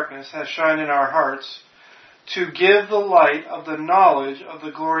out of darkness, has shined in our hearts, to give the light of the knowledge of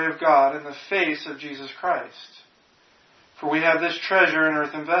the glory of God in the face of Jesus Christ. For we have this treasure in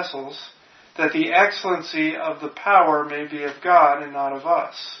earthen vessels, that the excellency of the power may be of God and not of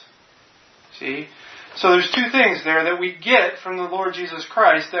us. See? So there's two things there that we get from the Lord Jesus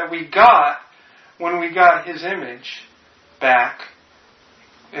Christ that we got when we got his image back.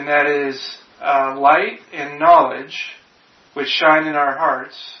 And that is light and knowledge, which shine in our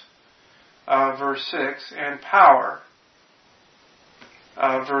hearts. Verse 6, and power,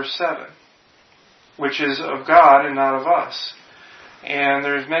 verse 7, which is of God and not of us. And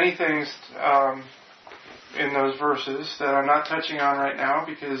there's many things in those verses that I'm not touching on right now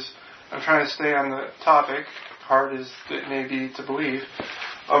because I'm trying to stay on the topic, hard as it may be to believe,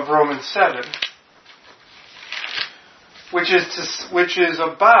 of Romans 7, which is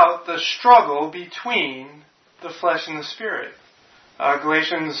about the struggle between the flesh and the spirit.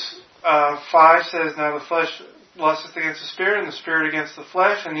 Galatians 5 says, now the flesh lusteth against the spirit, and the spirit against the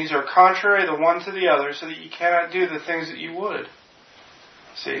flesh, and these are contrary the one to the other, so that you cannot do the things that you would.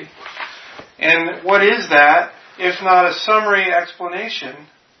 See? And what is that, if not a summary explanation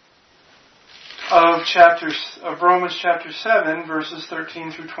of Romans chapter 7, verses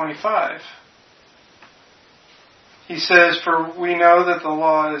 13 through 25? He says, for we know that the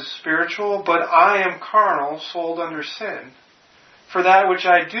law is spiritual, but I am carnal, sold under sin. For that which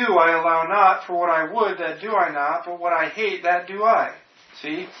I do, I allow not. For what I would, that do I not. But what I hate, that do I.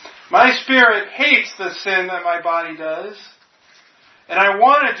 See? My spirit hates the sin that my body does. And I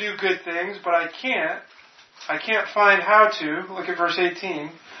want to do good things, but I can't. I can't find how to. Look at verse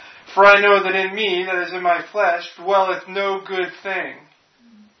 18. For I know that in me, that is in my flesh, dwelleth no good thing.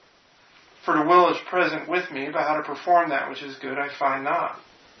 For the will is present with me, but how to perform that which is good I find not.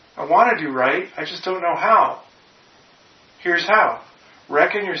 I want to do right, I just don't know how. Here's how.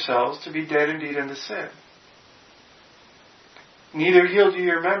 Reckon yourselves to be dead indeed unto sin. Neither yield ye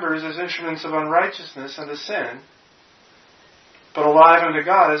your members as instruments of unrighteousness unto sin, but alive unto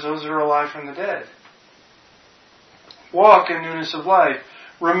God as those that are alive from the dead. Walk in newness of life.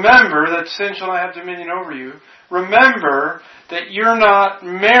 Remember that sin shall not have dominion over you. Remember that you're not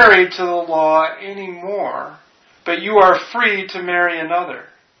married to the law anymore, but you are free to marry another.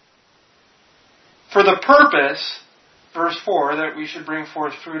 For the purpose, verse 4, that we should bring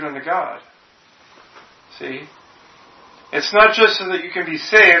forth fruit unto God. See? It's not just so that you can be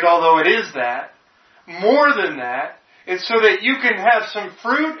saved, although it is that. More than that, it's so that you can have some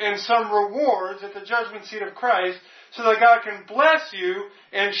fruit and some rewards at the judgment seat of Christ, so that God can bless you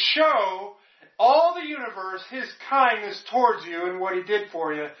and show all the universe His kindness towards you and what He did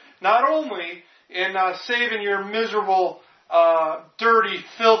for you. Not only in saving your miserable, dirty,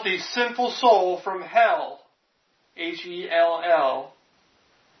 filthy, sinful soul from hell, Hell,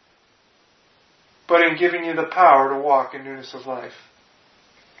 but in giving you the power to walk in newness of life.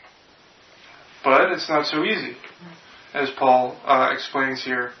 But it's not so easy, as Paul explains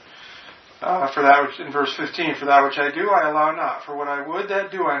here. For that which, in verse 15, for that which I do, I allow not. For what I would,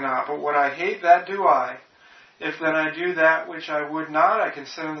 that do I not. But what I hate, that do I. If then I do that which I would not, I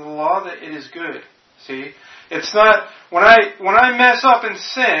consent unto the law that it is good. See? It's not, when I mess up in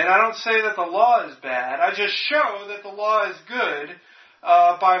sin, I don't say that the law is bad. I just show that the law is good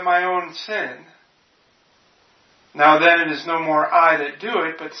by my own sin. Now then it is no more I that do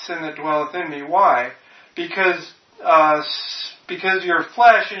it, but sin that dwelleth in me. Why? Because your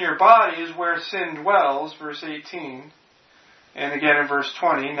flesh and your body is where sin dwells, verse 18. And again in verse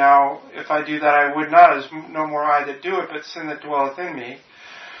 20, now if I do that I would not, it is no more I that do it, but sin that dwelleth in me.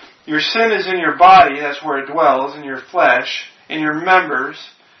 Your sin is in your body, that's where it dwells, in your flesh, in your members,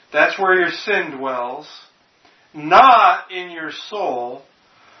 that's where your sin dwells. Not in your soul,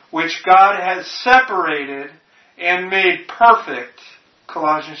 which God has separated and made perfect,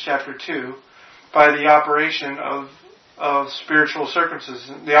 Colossians chapter 2, by the operation of spiritual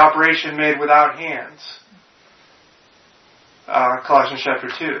circumcision, the operation made without hands. Colossians chapter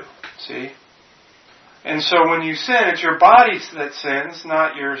 2, see? And so when you sin, it's your body that sins,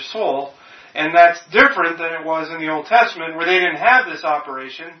 not your soul. And that's different than it was in the Old Testament, where they didn't have this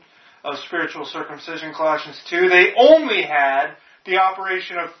operation of spiritual circumcision, Colossians 2. They only had the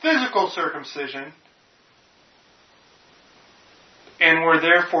operation of physical circumcision, and were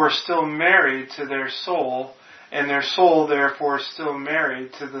therefore still married to their soul, and their soul therefore still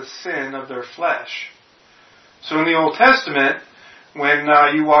married to the sin of their flesh. So in the Old Testament, when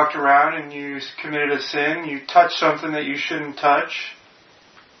you walked around and you committed a sin, you touched something that you shouldn't touch,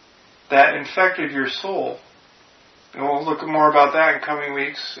 that infected your soul. And we'll look more about that in coming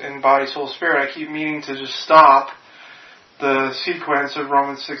weeks in Body, Soul, Spirit. I keep meaning to just stop the sequence of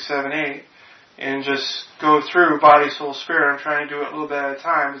Romans 6, 7, 8 and just go through Body, Soul, Spirit. I'm trying to do it a little bit at a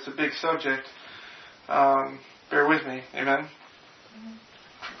time. It's a big subject. Bear with me. Amen?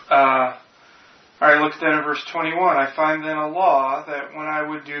 Alright, look then at verse 21. I find then a law that when I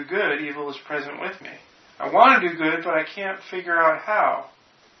would do good, evil is present with me. I want to do good, but I can't figure out how.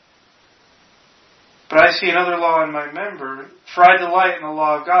 But I see another law in my member, for I delight in the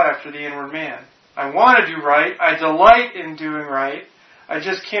law of God after the inward man. I want to do right. I delight in doing right. I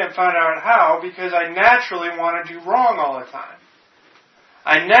just can't find out how, because I naturally want to do wrong all the time.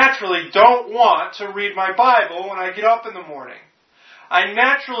 I naturally don't want to read my Bible when I get up in the morning. I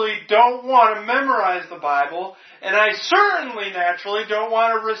naturally don't want to memorize the Bible, and I certainly naturally don't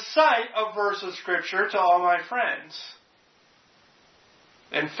want to recite a verse of Scripture to all my friends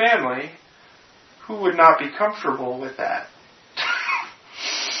and family. Who would not be comfortable with that?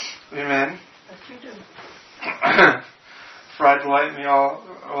 Amen. Yes, you do. For I delight in me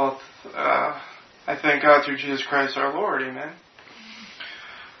I thank God through Jesus Christ our Lord. Amen.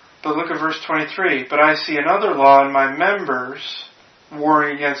 But look at verse 23. But I see another law in my members,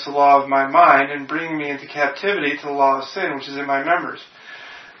 warring against the law of my mind and bringing me into captivity to the law of sin, which is in my members.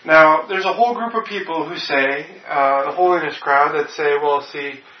 Now, there's a whole group of people who say, the holiness crowd, that say, well,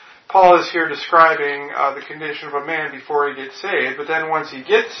 see, Paul is here describing the condition of a man before he gets saved, but then once he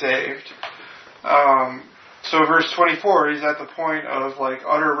gets saved, so verse 24, he's at the point of like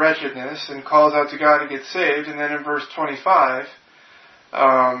utter wretchedness and calls out to God to get saved, and then in verse 25,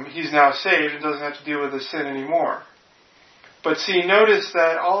 he's now saved and doesn't have to deal with the sin anymore. But see, notice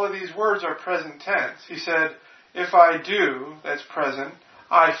that all of these words are present tense. He said, if I do, that's present.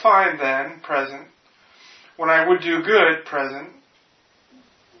 I find then, present. When I would do good, present.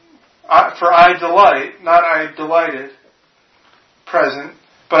 For I delight, not I delighted, present,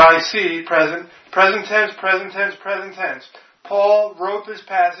 but I see, present, present tense, present tense, present tense. Paul wrote this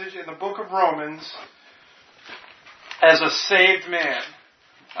passage in the book of Romans as a saved man.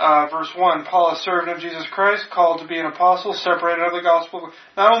 Verse 1, Paul, a servant of Jesus Christ, called to be an apostle, separated of the gospel.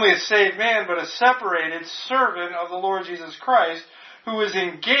 Not only a saved man, but a separated servant of the Lord Jesus Christ, who is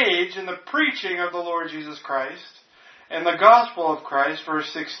engaged in the preaching of the Lord Jesus Christ and the gospel of Christ,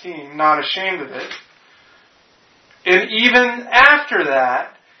 verse 16, not ashamed of it. And even after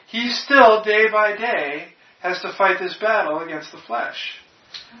that, he still, day by day, has to fight this battle against the flesh,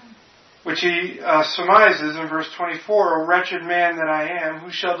 which he surmises in verse 24, O wretched man that I am,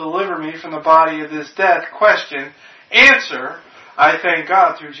 who shall deliver me from the body of this death? Question. Answer, I thank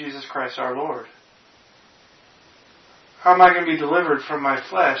God through Jesus Christ our Lord. How am I going to be delivered from my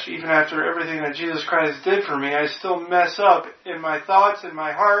flesh? Even after everything that Jesus Christ did for me, I still mess up in my thoughts, in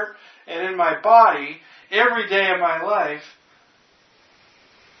my heart, and in my body every day of my life.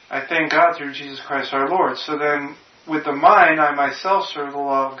 I thank God through Jesus Christ our Lord. So then, with the mind, I myself serve the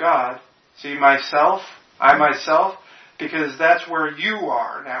law of God. See, myself, I myself, because that's where you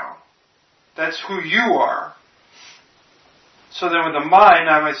are now. That's who you are. So then with the mind,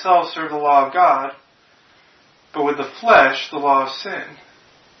 I myself serve the law of God, but with the flesh, the law of sin.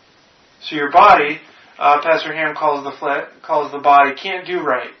 So your body, Pastor Ham calls the body, can't do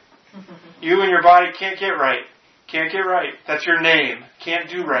right. You and your body can't get right. Can't get right. That's your name. Can't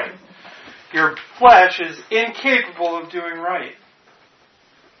do right. Your flesh is incapable of doing right.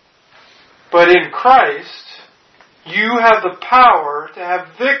 But in Christ, you have the power to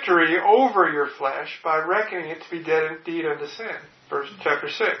have victory over your flesh by reckoning it to be dead indeed unto sin. Chapter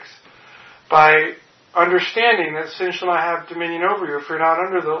 6. By understanding that sin shall not have dominion over you, for you're not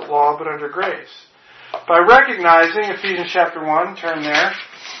under the law, but under grace. By recognizing, Ephesians chapter 1, turn there,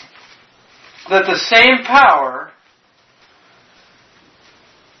 that the same power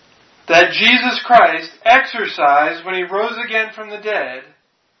that Jesus Christ exercised when He rose again from the dead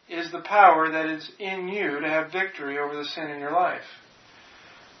is the power that is in you to have victory over the sin in your life.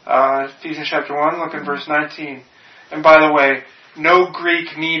 Ephesians chapter 1, look at verse 19. And by the way, no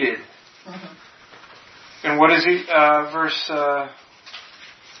Greek needed. And what is he?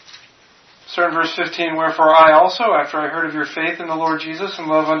 Starting verse 15, Wherefore I also, after I heard of your faith in the Lord Jesus and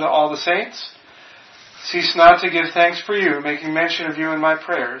love unto all the saints, cease not to give thanks for you, making mention of you in my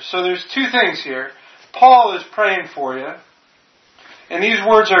prayers. So there's two things here. Paul is praying for you. And these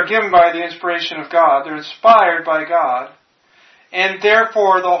words are given by the inspiration of God. They're inspired by God. And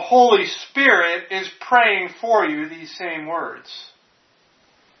therefore the Holy Spirit is praying for you these same words.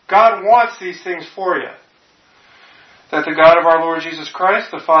 God wants these things for you. That the God of our Lord Jesus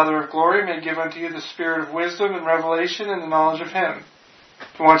Christ, the Father of glory, may give unto you the spirit of wisdom and revelation and the knowledge of Him.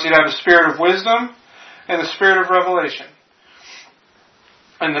 He wants you to have the spirit of wisdom and the spirit of revelation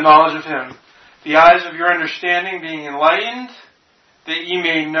and the knowledge of Him. The eyes of your understanding being enlightened, that ye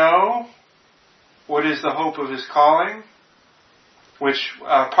may know what is the hope of His calling, which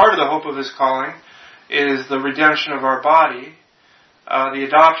part of the hope of His calling is the redemption of our body, the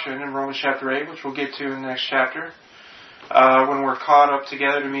adoption in Romans chapter 8, which we'll get to in the next chapter, when we're caught up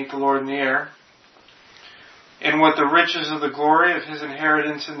together to meet the Lord in the air, and what the riches of the glory of His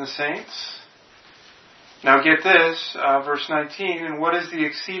inheritance in the saints. Now get this, verse 19, and what is the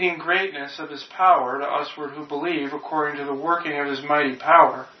exceeding greatness of His power to usward who believe, according to the working of His mighty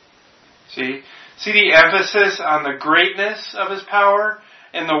power. See the emphasis on the greatness of His power,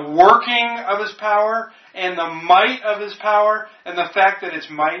 and the working of His power, and the might of His power, and the fact that it's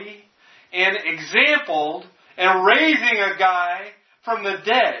mighty, and exampled, and raising a guy from the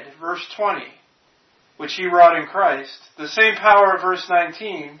dead, verse 20, which He wrought in Christ. The same power of verse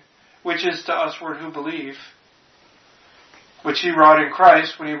 19, which is to usward who believe, which He wrought in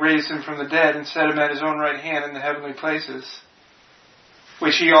Christ when He raised Him from the dead and set Him at His own right hand in the heavenly places,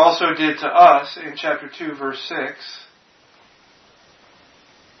 which He also did to us in chapter 2, verse 6.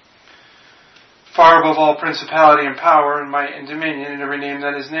 Far above all principality and power and might and dominion and every name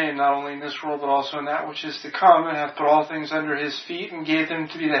that is named, not only in this world but also in that which is to come, and hath put all things under His feet, and gave Him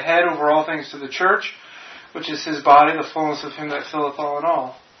to be the head over all things to the church, which is His body, the fullness of Him that filleth all in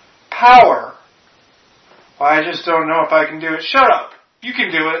all. Power. Well, I just don't know if I can do it. Shut up. You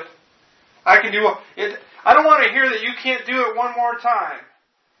can do it. I can do it. I don't want to hear that you can't do it one more time.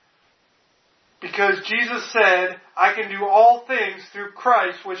 Because Jesus said, I can do all things through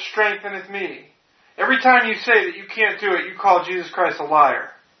Christ which strengtheneth me. Every time you say that you can't do it, you call Jesus Christ a liar.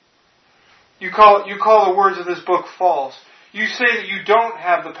 You call the words of this book false. You say that you don't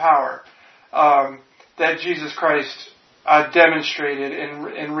have the power that Jesus Christ demonstrated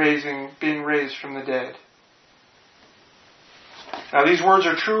in being raised from the dead. Now these words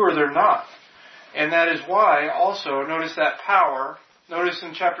are true or they're not. And that is why also, notice that power. Notice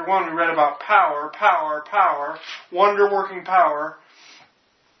in chapter 1 we read about power, wonder-working power.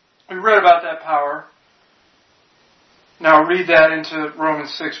 We read about that power. Now read that into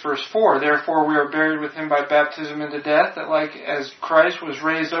Romans 6 verse 4. Therefore we are buried with him by baptism into death, that like as Christ was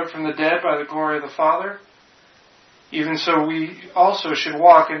raised up from the dead by the glory of the Father, even so we also should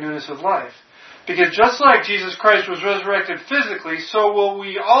walk in newness of life. Because just like Jesus Christ was resurrected physically, so will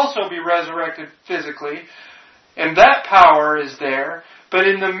we also be resurrected physically. And that power is there. But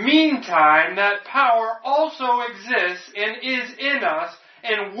in the meantime, that power also exists and is in us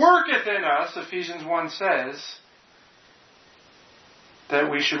and worketh in us, Ephesians 1 says, that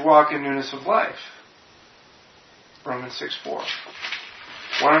we should walk in newness of life. Romans 6:4.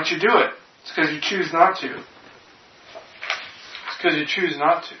 Why don't you do it? It's because you choose not to. It's because you choose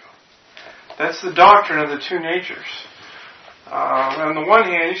not to. That's the doctrine of the two natures. On the one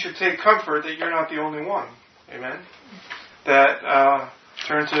hand, you should take comfort that you're not the only one. Amen?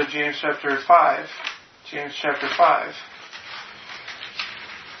 Turn to James chapter 5. James chapter 5.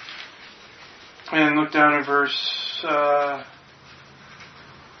 And look down at verse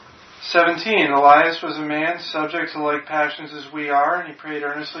 17. Elias was a man subject to like passions as we are, and he prayed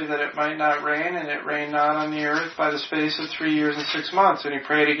earnestly that it might not rain, and it rained not on the earth by the space of 3 years and 6 months. And he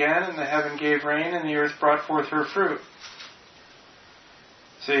prayed again, and the heaven gave rain, and the earth brought forth her fruit.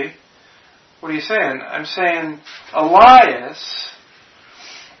 See? What are you saying? I'm saying Elias,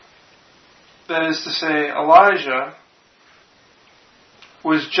 that is to say Elijah,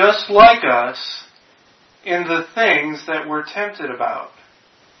 was just like us in the things that we're tempted about.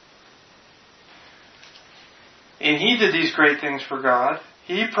 And he did these great things for God.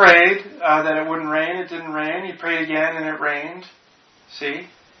 He prayed that it wouldn't rain. It didn't rain. He prayed again and it rained. See?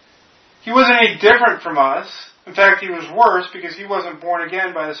 He wasn't any different from us. In fact, he was worse because he wasn't born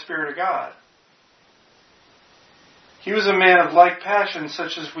again by the Spirit of God. He was a man of like passions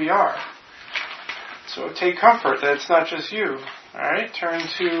such as we are. So take comfort that it's not just you. Alright, turn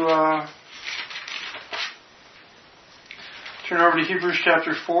over to Hebrews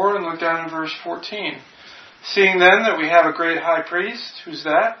chapter 4 and look down at verse 14. Seeing then that we have a great high priest, who's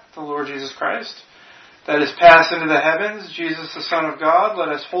that? The Lord Jesus Christ, that is passed into the heavens, Jesus the Son of God, let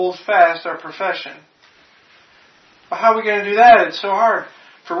us hold fast our profession. Well, how are we going to do that? It's so hard.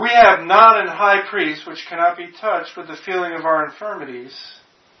 For we have not an high priest which cannot be touched with the feeling of our infirmities,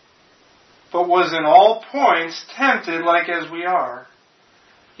 but was in all points tempted like as we are,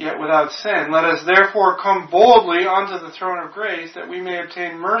 yet without sin. Let us therefore come boldly unto the throne of grace, that we may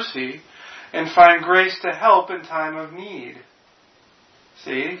obtain mercy and find grace to help in time of need.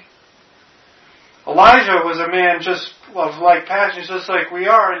 See? Elijah was a man just of like passions, just like we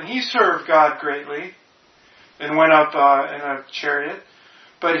are, and he served God greatly and went up in a chariot.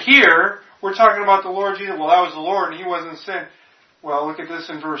 But here, we're talking about the Lord Jesus. Well, that was the Lord, and he wasn't sin. Well, look at this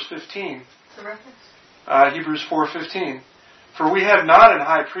in verse 15. The reference? Hebrews 4:15. For we have not an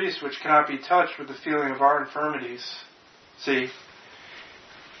high priest which cannot be touched with the feeling of our infirmities. See?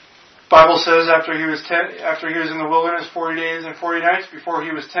 Bible says after he was in the wilderness 40 days and 40 nights before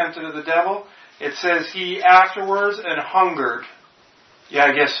he was tempted of the devil, it says he afterwards and hungered. Yeah,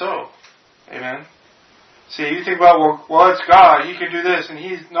 I guess so. Amen. See, you think about, well, it's God. He can do this, and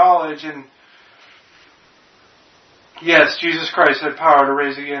He's knowledge. And yes, Jesus Christ had power to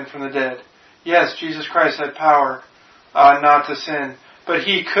raise again from the dead. Yes, Jesus Christ had power not to sin. But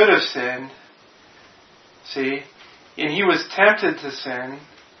He could have sinned. See? And He was tempted to sin,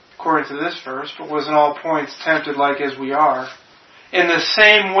 according to this verse, but was in all points tempted like as we are, in the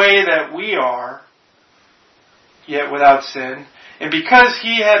same way that we are, yet without sin. And because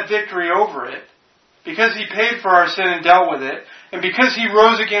He had victory over it, because He paid for our sin and dealt with it, and because He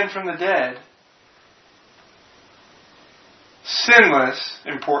rose again from the dead, sinless,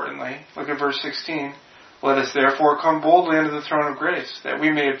 importantly, look at verse 16, let us therefore come boldly unto the throne of grace, that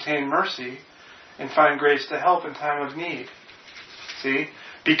we may obtain mercy and find grace to help in time of need. See?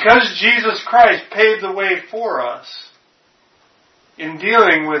 Because Jesus Christ paved the way for us in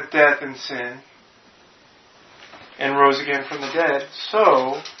dealing with death and sin and rose again from the dead,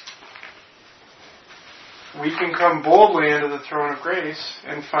 so we can come boldly into the throne of grace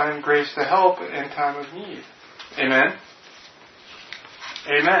and find grace to help in time of need. Amen?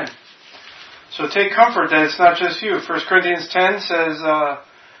 Amen. So take comfort that it's not just you. 1 Corinthians 10 says,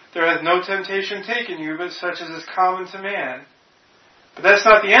 there hath no temptation taken you, but such as is common to man. But that's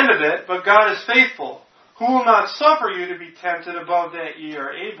not the end of it, but God is faithful, who will not suffer you to be tempted above that ye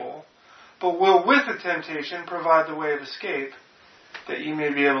are able, but will with the temptation provide the way of escape, that ye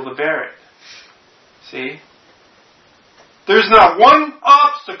may be able to bear it. See? There's not one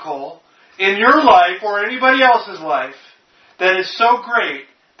obstacle in your life or anybody else's life that is so great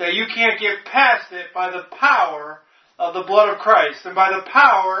that you can't get past it by the power of the blood of Christ, and by the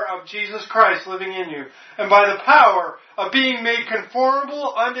power of Jesus Christ living in you, and by the power of being made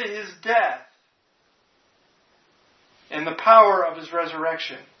conformable unto His death, and the power of His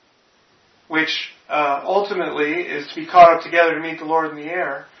resurrection, which ultimately is to be caught up together to meet the Lord in the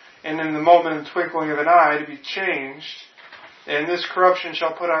air, and in the moment and twinkling of an eye to be changed, and this corruption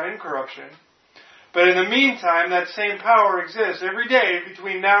shall put on incorruption. But in the meantime, that same power exists every day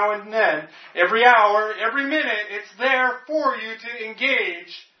between now and then. Every hour, every minute, it's there for you to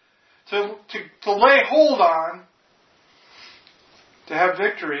engage, to lay hold on, to have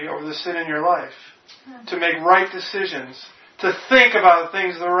victory over the sin in your life, to make right decisions, to think about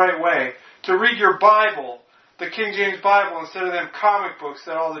things the right way, to read your Bible, the King James Bible, instead of them comic books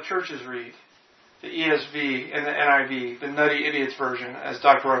that all the churches read, the ESV and the NIV, the Nutty Idiots version, as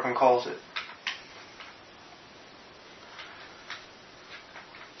Dr. Ruckman calls it.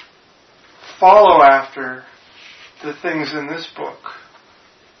 Follow after the things in this book.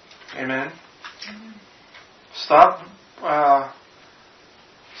 Amen? Amen.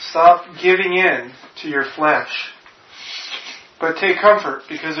 Stop giving in to your flesh. But take comfort,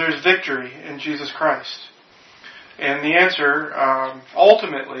 because there's victory in Jesus Christ. And the answer,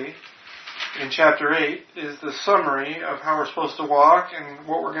 ultimately, in chapter 8, is the summary of how we're supposed to walk and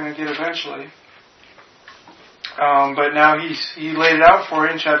what we're going to get eventually. But now he laid it out for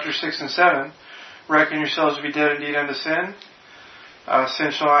you in chapter 6 and 7. Reckon yourselves to be dead indeed unto sin.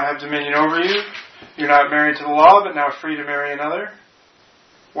 Sin shall not have dominion over you. You're not married to the law, but now free to marry another.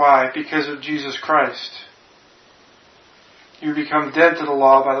 Why? Because of Jesus Christ. You become dead to the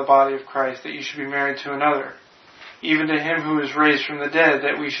law by the body of Christ, that you should be married to another, even to Him who is raised from the dead,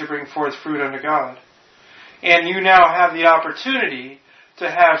 that we should bring forth fruit unto God. And you now have the opportunity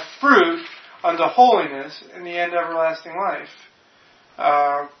to have fruit unto holiness in the end everlasting life.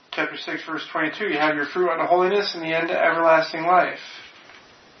 Chapter 6, verse 22, you have your fruit unto holiness in the end everlasting life.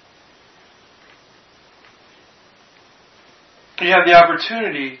 You have the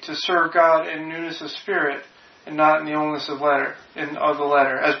opportunity to serve God in newness of spirit and not in the oldness of the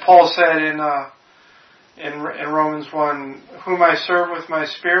letter. As Paul said in Romans 1, whom I serve with my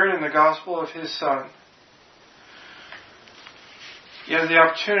spirit in the gospel of His Son. You have the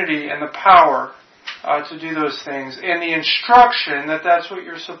opportunity and the power to do those things, and the instruction that that's what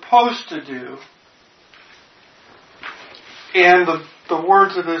you're supposed to do, and the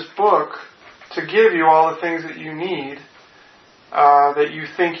words of this book to give you all the things that you need, that you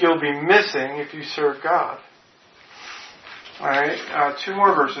think you'll be missing if you serve God. Alright, 2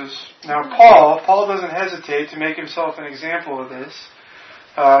 more verses. Now Paul doesn't hesitate to make himself an example of this.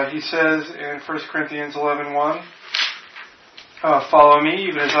 He says in 1 Corinthians 11:1, follow me,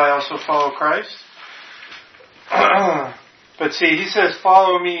 even as I also follow Christ. But see, he says,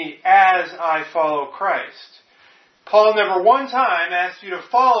 follow me as I follow Christ. Paul never one time asked you to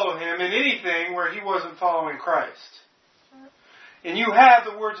follow him in anything where he wasn't following Christ. And you have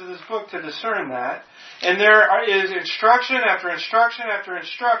the words of this book to discern that. And there is instruction after instruction after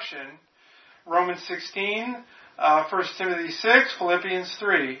instruction. Romans 16, 1 Timothy 6, Philippians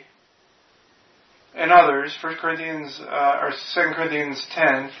 3, and others, 2 Corinthians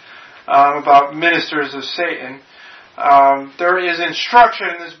 10, about ministers of Satan. There is instruction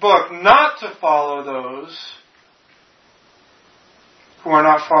in this book not to follow those who are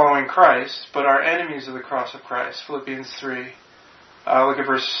not following Christ, but are enemies of the cross of Christ. Philippians 3. Look at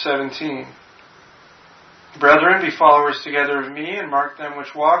verse 17. Brethren, be followers together of me, and mark them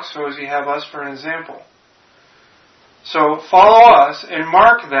which walk, so as ye have us for an example. So follow us and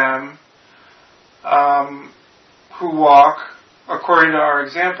mark them who walk according to our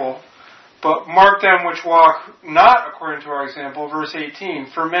example, but mark them which walk not according to our example. Verse 18,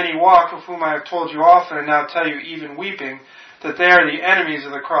 for many walk, of whom I have told you often, and now tell you even weeping, that they are the enemies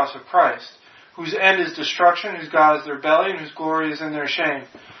of the cross of Christ, whose end is destruction, whose God is their belly, and whose glory is in their shame.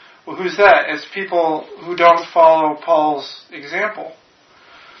 Well, who's that? It's people who don't follow Paul's example.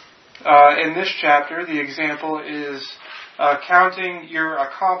 In this chapter, the example is counting your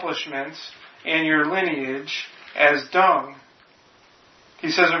accomplishments and your lineage as dung. He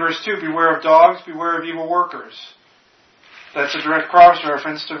says in verse 2, beware of dogs, beware of evil workers. That's a direct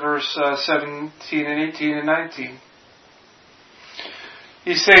cross-reference to verse 17 and 18 and 19.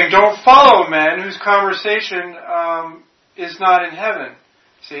 He's saying, don't follow men whose conversation is not in heaven.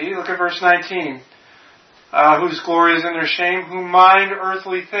 See, look at verse 19. whose glory is in their shame, who mind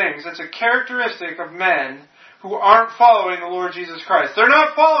earthly things. That's a characteristic of men who aren't following the Lord Jesus Christ. They're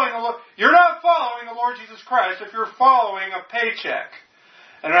not following the Lord. You're not following the Lord Jesus Christ if you're following a paycheck.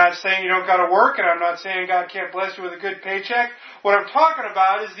 And I'm not saying you don't got to work, and I'm not saying God can't bless you with a good paycheck. What I'm talking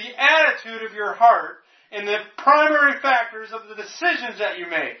about is the attitude of your heart and the primary factors of the decisions that you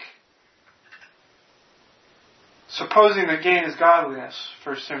make. Supposing that gain is godliness,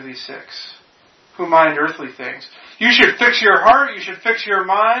 1 Timothy 6. Who mind earthly things. You should fix your heart, you should fix your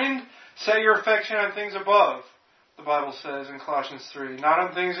mind, set your affection on things above, the Bible says in Colossians 3, not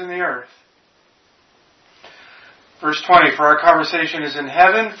on things in the earth. Verse 20, for our conversation is in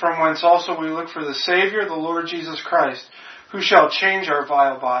heaven, from whence also we look for the Savior, the Lord Jesus Christ, who shall change our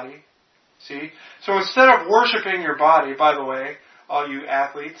vile body. See? So instead of worshiping your body, by the way, all you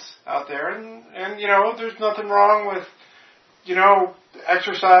athletes out there, and there's nothing wrong with,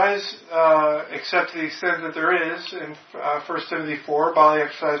 exercise, except to the extent that there is in 1 Timothy 4, bodily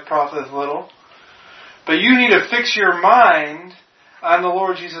exercise profiteth little. But you need to fix your mind on the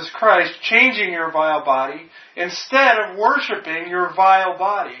Lord Jesus Christ, changing your vile body, instead of worshiping your vile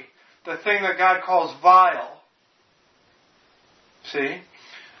body, the thing that God calls vile. See?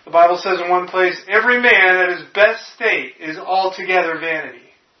 The Bible says in one place, every man at his best state is altogether vanity.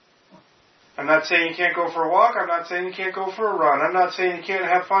 I'm not saying you can't go for a walk. I'm not saying you can't go for a run. I'm not saying you can't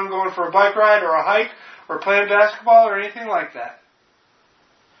have fun going for a bike ride or a hike or playing basketball or anything like that.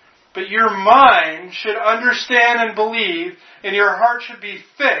 But your mind should understand and believe, and your heart should be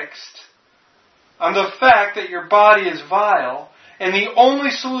fixed on the fact that your body is vile, and the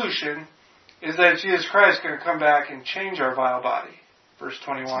only solution is that Jesus Christ is going to come back and change our vile body. Verse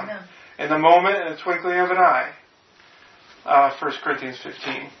 21. Amen. In the moment, in the twinkling of an eye. 1 Corinthians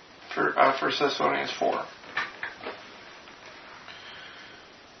 15. 1 Thessalonians 4.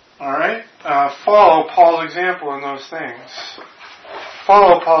 Alright? Follow Paul's example in those things.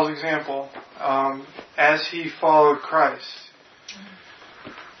 Follow Paul's example as he followed Christ.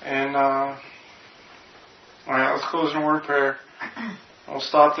 And, alright, let's close in a word of prayer. We'll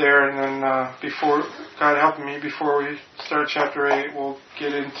stop there, and then before God helping me, before we start chapter 8, we'll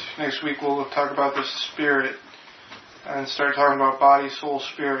get into next week. We'll talk about the Spirit and start talking about body, soul,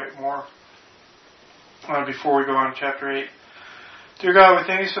 spirit more. Before we go on to chapter 8, dear God, we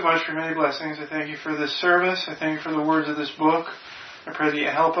thank you so much for many blessings. I thank you for this service. I thank you for the words of this book. I pray that you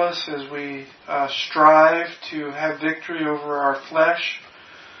help us as we strive to have victory over our flesh.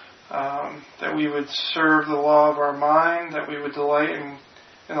 That we would serve the law of our mind, that we would delight in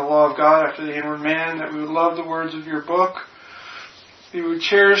the law of God after the inward man, that we would love the words of your book, that we would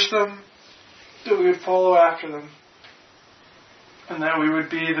cherish them, that we would follow after them, and that we would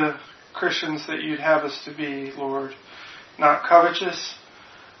be the Christians that you'd have us to be, Lord. Not covetous,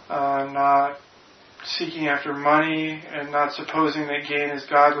 not seeking after money, and not supposing that gain is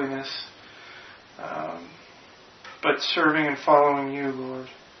godliness, but serving and following you, Lord.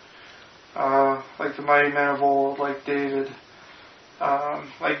 Like the mighty men of old, like David,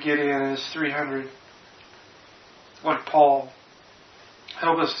 like Gideon and his 300, like Paul.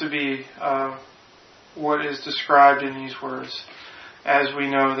 Help us to be what is described in these words, as we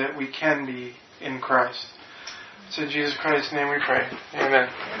know that we can be in Christ. It's in Jesus Christ's name we pray. Amen.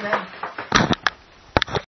 Amen.